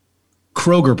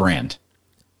Kroger brand.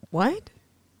 What?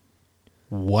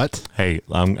 What? Hey,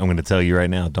 I'm going to tell you right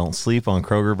now, don't sleep on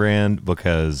Kroger brand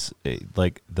because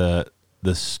like the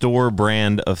store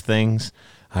brand of things,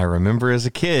 I remember as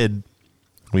a kid,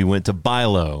 we went to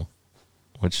Bilo,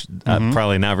 which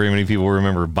probably not very many people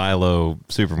remember Bilo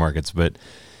supermarkets, but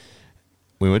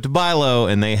we went to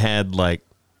Bilo and they had like,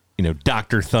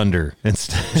 Dr. Thunder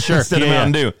instead of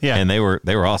Mountain Dew. Yeah. And they were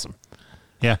awesome.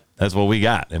 Yeah. That's what we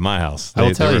got in my house. I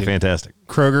will tell they were you, fantastic.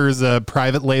 Kroger's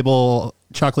private label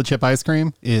chocolate chip ice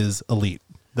cream is elite.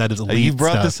 That is elite. You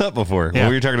brought stuff. this up before when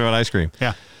we were talking about ice cream.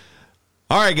 Yeah.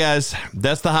 All right, guys,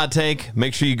 that's the hot take.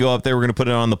 Make sure you go up there. We're going to put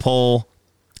it on the poll.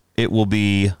 It will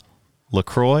be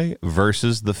LaCroix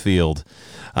versus the field.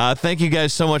 Thank you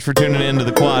guys so much for tuning in to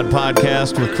the Quad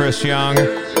Podcast with Chris Young.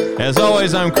 As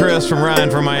always, I'm Chris from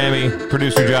Ryan from Miami,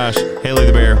 producer Josh, Haley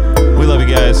the Bear. We love you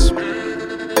guys.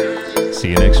 See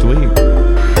you next week.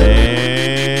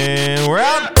 And we're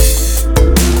out.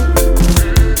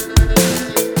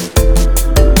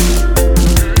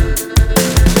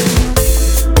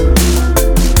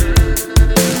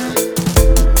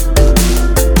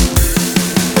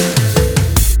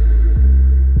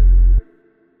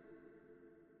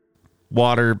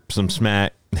 Water, some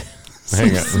smack.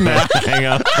 Hang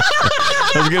on.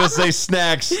 I was going to say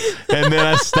snacks, and then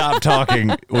I stopped talking.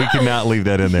 We cannot leave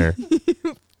that in there.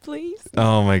 Please.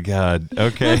 Oh, my God.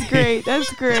 Okay. That's great.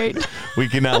 That's great. We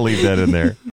cannot leave that in there.